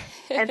sport,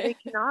 and they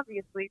can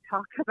obviously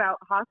talk about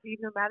hockey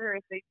no matter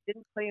if they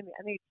didn't play in the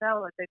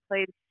NHL, if they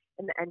played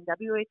in the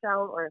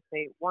NWHL, or if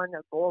they won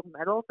a gold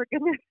medal, for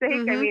goodness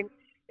sake. I mean,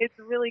 it's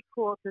really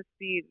cool to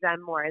see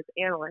them more as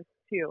analysts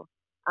too.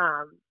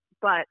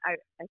 But I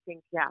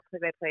think,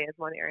 play-by-play is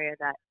one area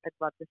that I'd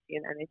love to see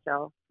an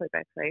NHL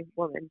play-by-play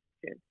woman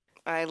soon.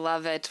 I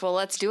love it. Well,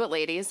 let's do it,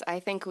 ladies. I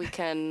think we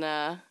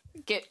can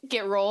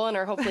get rolling,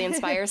 or hopefully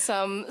inspire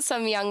some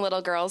young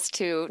little girls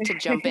to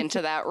jump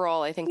into that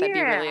role. I think that'd be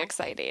really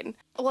exciting.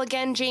 Well,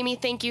 again, Jamie,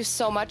 thank you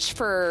so much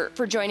for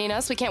joining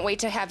us. We can't wait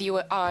to have you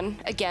on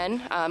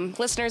again.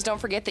 Listeners,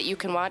 don't forget that you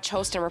can watch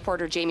host and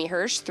reporter Jamie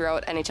Hersch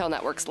throughout NHL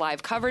Network's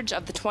live coverage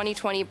of the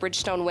 2020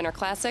 Bridgestone Winter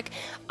Classic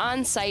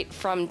on site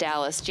from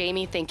Dallas.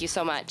 Jamie, thank you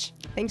so much.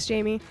 Thanks,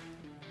 Jamie.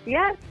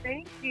 Yes,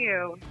 thank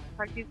you.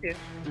 Talk to you soon.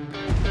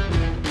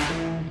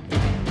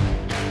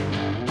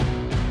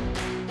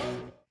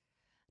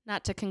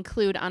 Not to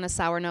conclude on a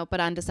sour note, but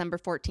on December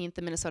 14th,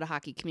 the Minnesota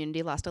hockey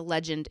community lost a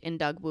legend in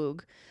Doug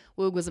Woog.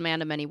 Woog was a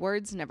man of many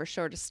words, never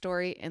short a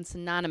story, and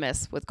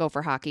synonymous with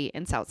Gopher hockey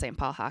and South St.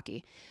 Paul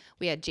hockey.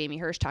 We had Jamie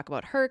Hersch talk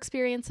about her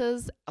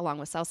experiences, along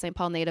with South St.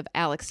 Paul native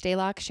Alex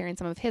Stalock sharing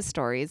some of his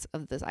stories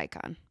of this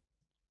icon.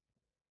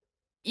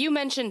 You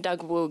mentioned Doug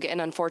Woog, and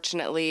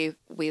unfortunately,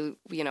 we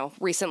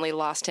recently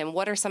lost him.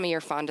 What are some of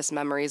your fondest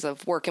memories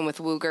of working with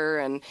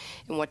Wooger, and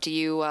what do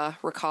you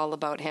recall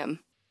about him?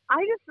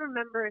 I just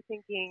remember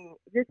thinking,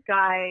 this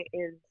guy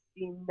is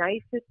the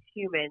nicest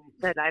human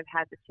that I've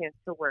had the chance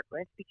to work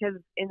with, because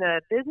in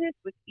a business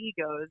with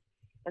egos,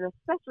 and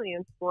especially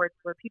in sports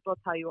where people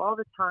tell you all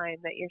the time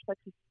that you're such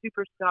a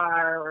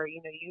superstar, or,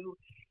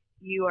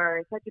 you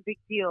are such a big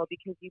deal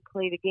because you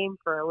play the game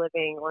for a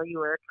living, or you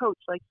were a coach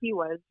like he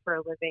was for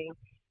a living,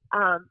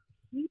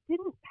 he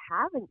didn't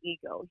have an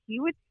ego.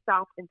 He would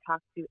stop and talk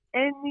to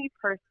any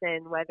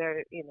person,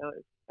 whether,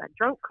 a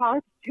drunk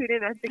college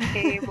student at the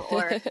game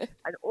or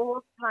an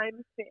old-time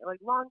fan,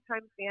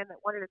 long-time fan that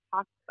wanted to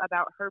talk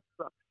about Herb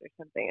Brooks or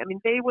something. I mean,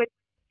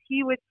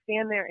 he would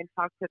stand there and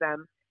talk to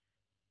them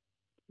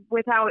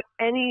without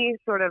any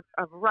sort of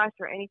rush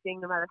or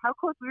anything, no matter how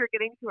close we were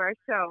getting to our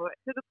show,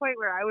 to the point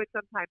where I would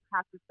sometimes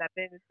have to step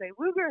in and say,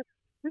 Wooger,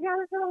 we got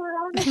to go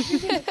around in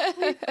 2 minutes.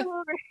 Please come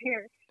over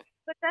here.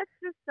 But that's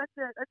just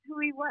that's who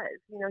he was.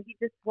 He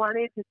just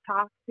wanted to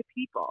talk to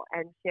people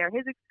and share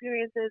his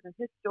experiences and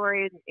his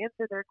stories and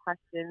answer their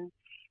questions.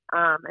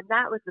 And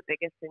that was the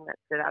biggest thing that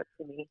stood out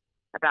to me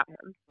about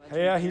him.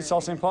 Yeah, he's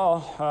South St.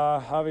 Paul.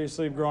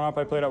 Obviously, growing up,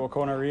 I played at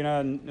Wacona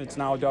Arena, and it's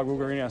now Doug Woog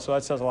Arena. So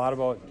that says a lot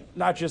about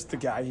not just the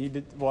guy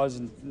he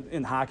was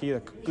in hockey,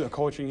 the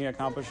coaching he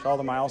accomplished, all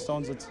the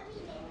milestones. It's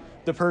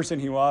the person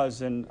he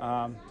was. And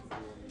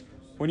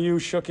when you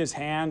shook his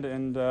hand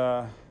and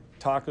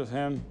talked with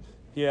him,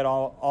 he had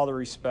all the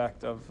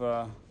respect of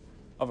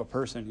a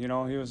person.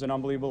 He was an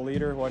unbelievable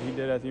leader. What he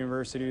did at the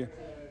University,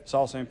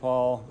 South St.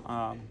 Paul,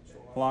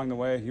 along the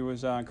way, he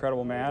was an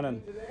incredible man.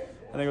 And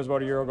I think it was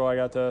about a year ago I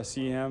got to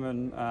see him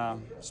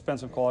and spend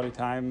some quality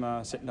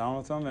time sitting down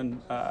with him.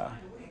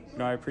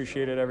 And I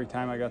appreciated every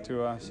time I got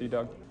to see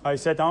Doug. I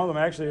sat down with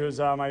him. Actually, it was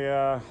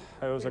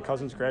it was a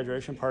cousin's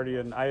graduation party,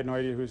 and I had no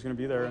idea who was going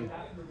to be there. And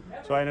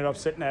so I ended up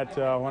sitting at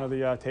one of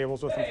the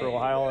tables with him for a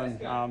while.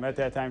 And at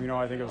that time,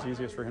 I think it was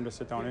easiest for him to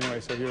sit down anyway,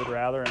 so he would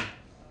rather. And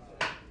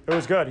it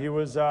was good. He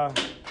was,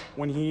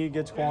 when he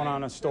gets going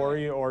on a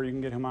story, or you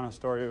can get him on a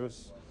story, it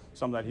was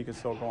something that he could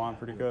still go on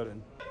pretty good.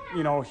 And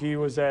he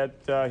was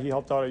he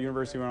helped out at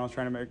university when I was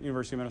trying to make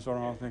University of Minnesota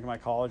when I was making my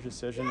college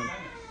decision. And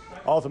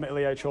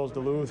ultimately, I chose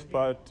Duluth,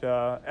 but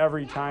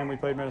every time we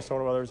played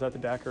Minnesota, whether it was at the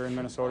deck or in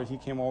Minnesota, he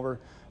came over,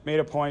 made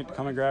a point to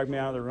come and grab me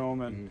out of the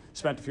room, and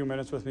spent a few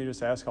minutes with me just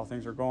to ask how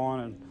things were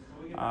going.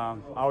 And I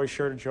always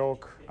shared a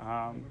joke.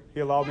 He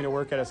allowed me to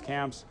work at his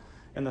camps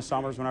in the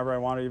summers whenever I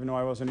wanted, even though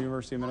I was a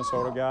University of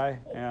Minnesota guy.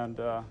 And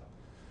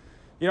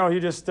he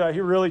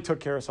really took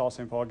care of South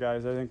St. Paul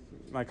guys. I think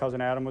my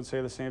cousin Adam would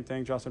say the same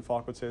thing. Justin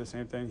Falk would say the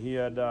same thing. He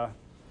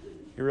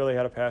really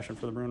had a passion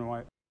for the maroon and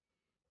white.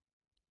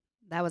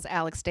 That was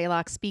Alex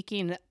Stalock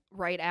speaking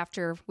right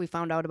after we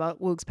found out about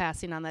Woog's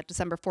passing on that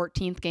December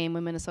 14th game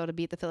when Minnesota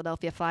beat the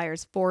Philadelphia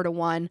Flyers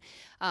 4-1.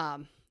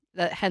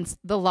 Hence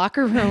the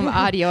locker room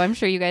audio. I'm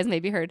sure you guys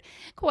maybe heard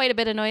quite a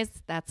bit of noise.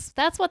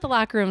 That's what the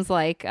locker room's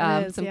like.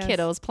 Yes.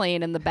 Kiddos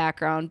playing in the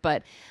background.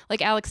 But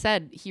like Alex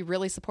said, he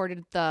really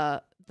supported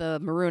the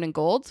maroon and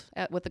gold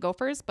with the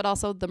Gophers, but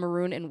also the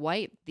maroon and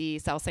white, the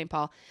South St.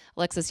 Paul.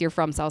 Alexis, you're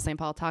from South St.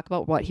 Paul. Talk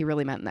about what he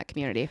really meant in that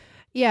community.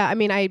 Yeah, I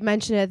mean, I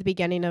mentioned it at the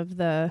beginning of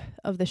the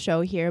show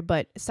here,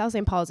 but South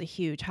St. Paul is a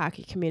huge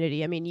hockey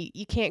community. I mean,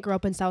 you can't grow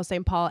up in South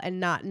St. Paul and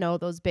not know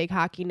those big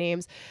hockey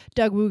names.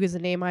 Doug Woog is a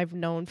name I've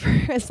known for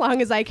as long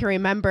as I can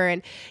remember,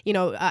 and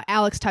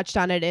Alex touched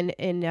on it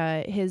in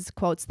his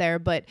quotes there.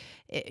 But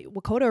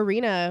Wacona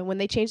Arena, when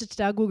they changed it to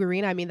Doug Woog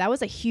Arena, I mean, that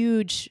was a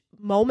huge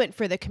moment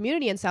for the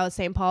community in South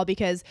St. Paul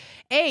because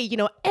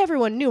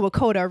everyone knew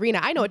Wacona Arena.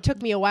 I know it took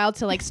me a while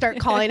to start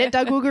calling it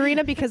Doug Woog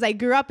Arena because I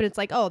grew up and it's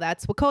like, oh,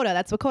 that's Wacona,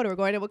 we're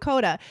going to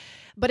Wacona.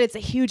 But it's a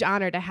huge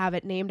honor to have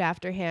it named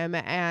after him,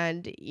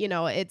 and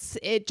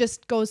it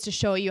just goes to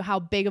show you how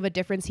big of a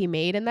difference he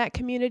made in that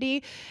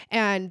community.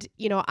 And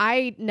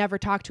I never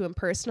talked to him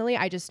personally.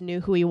 I just knew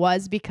who he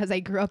was because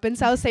I grew up in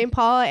South St.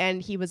 Paul,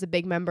 and he was a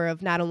big member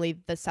of not only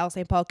the South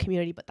St. Paul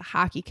community but the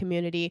hockey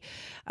community.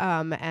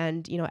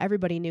 And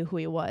everybody knew who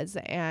he was.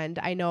 And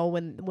I know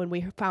when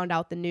we found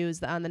out the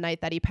news on the night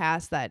that he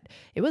passed, that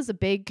it was a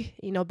big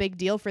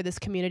deal for this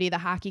community, the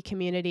hockey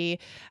community.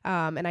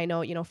 And I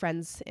know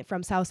friends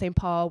from South St.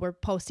 Paul were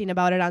posting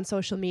about it on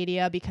social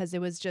media because it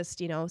was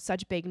just,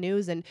 such big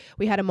news. And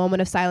we had a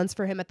moment of silence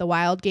for him at the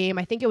Wild game.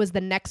 I think it was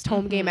the next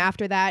home game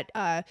after that.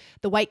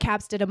 The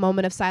Whitecaps did a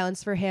moment of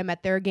silence for him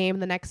at their game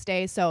the next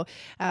day. So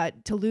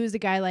to lose a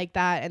guy like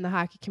that in the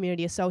hockey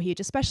community is so huge,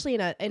 especially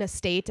in a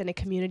state and a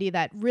community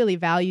that really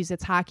values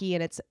its hockey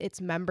and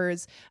its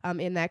members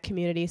in that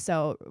community.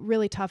 So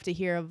really tough to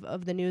hear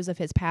of the news of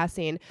his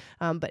passing.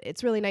 But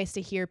it's really nice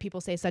to hear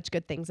people say such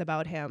good things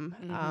about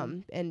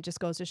him. And just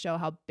goes to show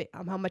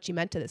how much he he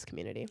meant to this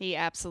community. He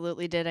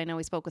absolutely did. I know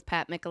we spoke with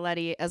Pat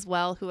Micheletti as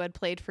well, who had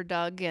played for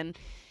Doug, and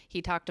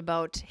he talked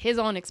about his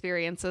own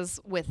experiences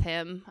with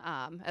him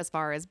as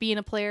far as being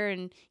a player,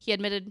 and he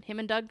admitted him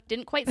and Doug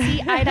didn't quite see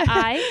eye to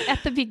eye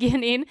at the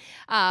beginning,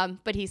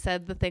 but he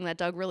said the thing that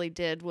Doug really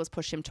did was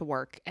push him to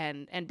work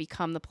and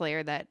become the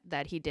player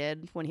that he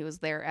did when he was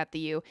there at the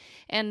U.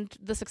 And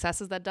the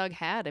successes that Doug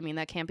had, I mean,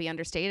 that can't be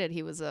understated.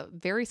 He was a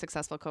very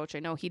successful coach. I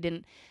know he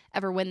didn't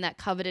ever win that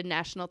coveted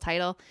national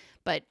title,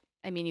 but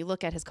I mean, you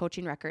look at his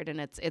coaching record, and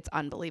it's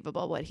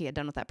unbelievable what he had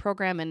done with that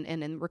program and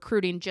in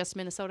recruiting just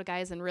Minnesota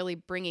guys and really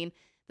bringing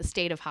the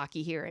state of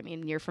hockey here. I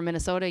mean, you're from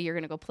Minnesota, you're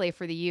going to go play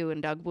for the U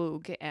and Doug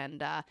Woog,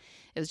 and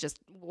it was just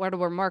what a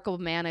remarkable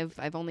man.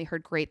 I've only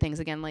heard great things,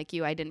 again, like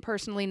you. I didn't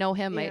personally know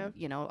him. Yeah.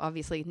 I,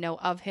 obviously know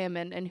of him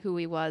and who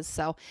he was.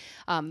 So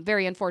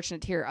very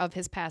unfortunate to hear of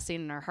his passing,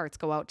 and our hearts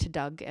go out to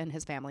Doug and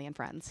his family and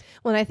friends.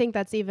 Well, and I think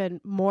that's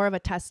even more of a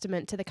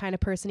testament to the kind of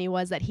person he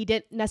was, that he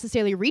didn't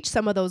necessarily reach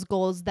some of those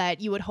goals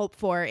that you would hope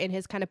for in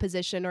his kind of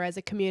position or as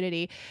a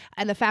community.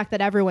 And the fact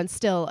that everyone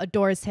still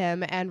adores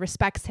him and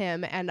respects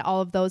him and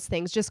all of those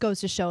things just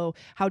goes to show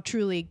how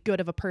truly good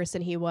of a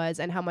person he was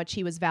and how much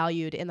he was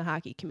valued in the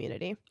hockey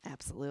community.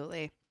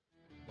 Absolutely.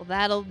 Well,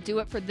 that'll do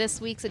it for this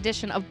week's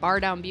edition of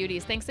Bardown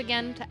Beauties. Thanks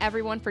again to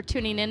everyone for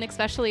tuning in,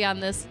 especially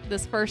on this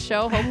first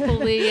show.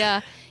 Hopefully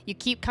you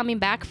keep coming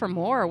back for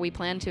more. We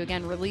plan to,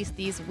 again, release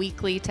these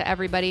weekly to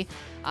everybody,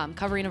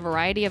 covering a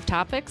variety of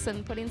topics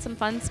and putting some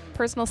fun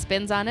personal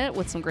spins on it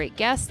with some great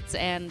guests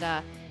and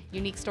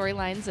unique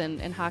storylines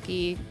and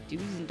hockey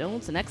do's and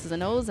don'ts and X's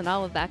and O's and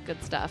all of that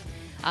good stuff.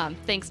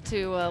 Thanks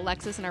to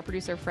Alexis and our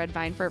producer, Fred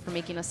Vinefort, for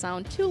making us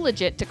sound too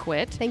legit to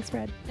quit. Thanks,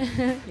 Fred.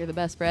 You're the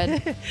best,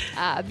 Fred.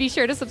 Be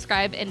sure to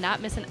subscribe and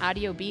not miss an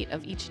audio beat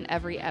of each and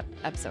every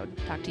episode.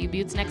 Talk to you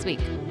beauts next week.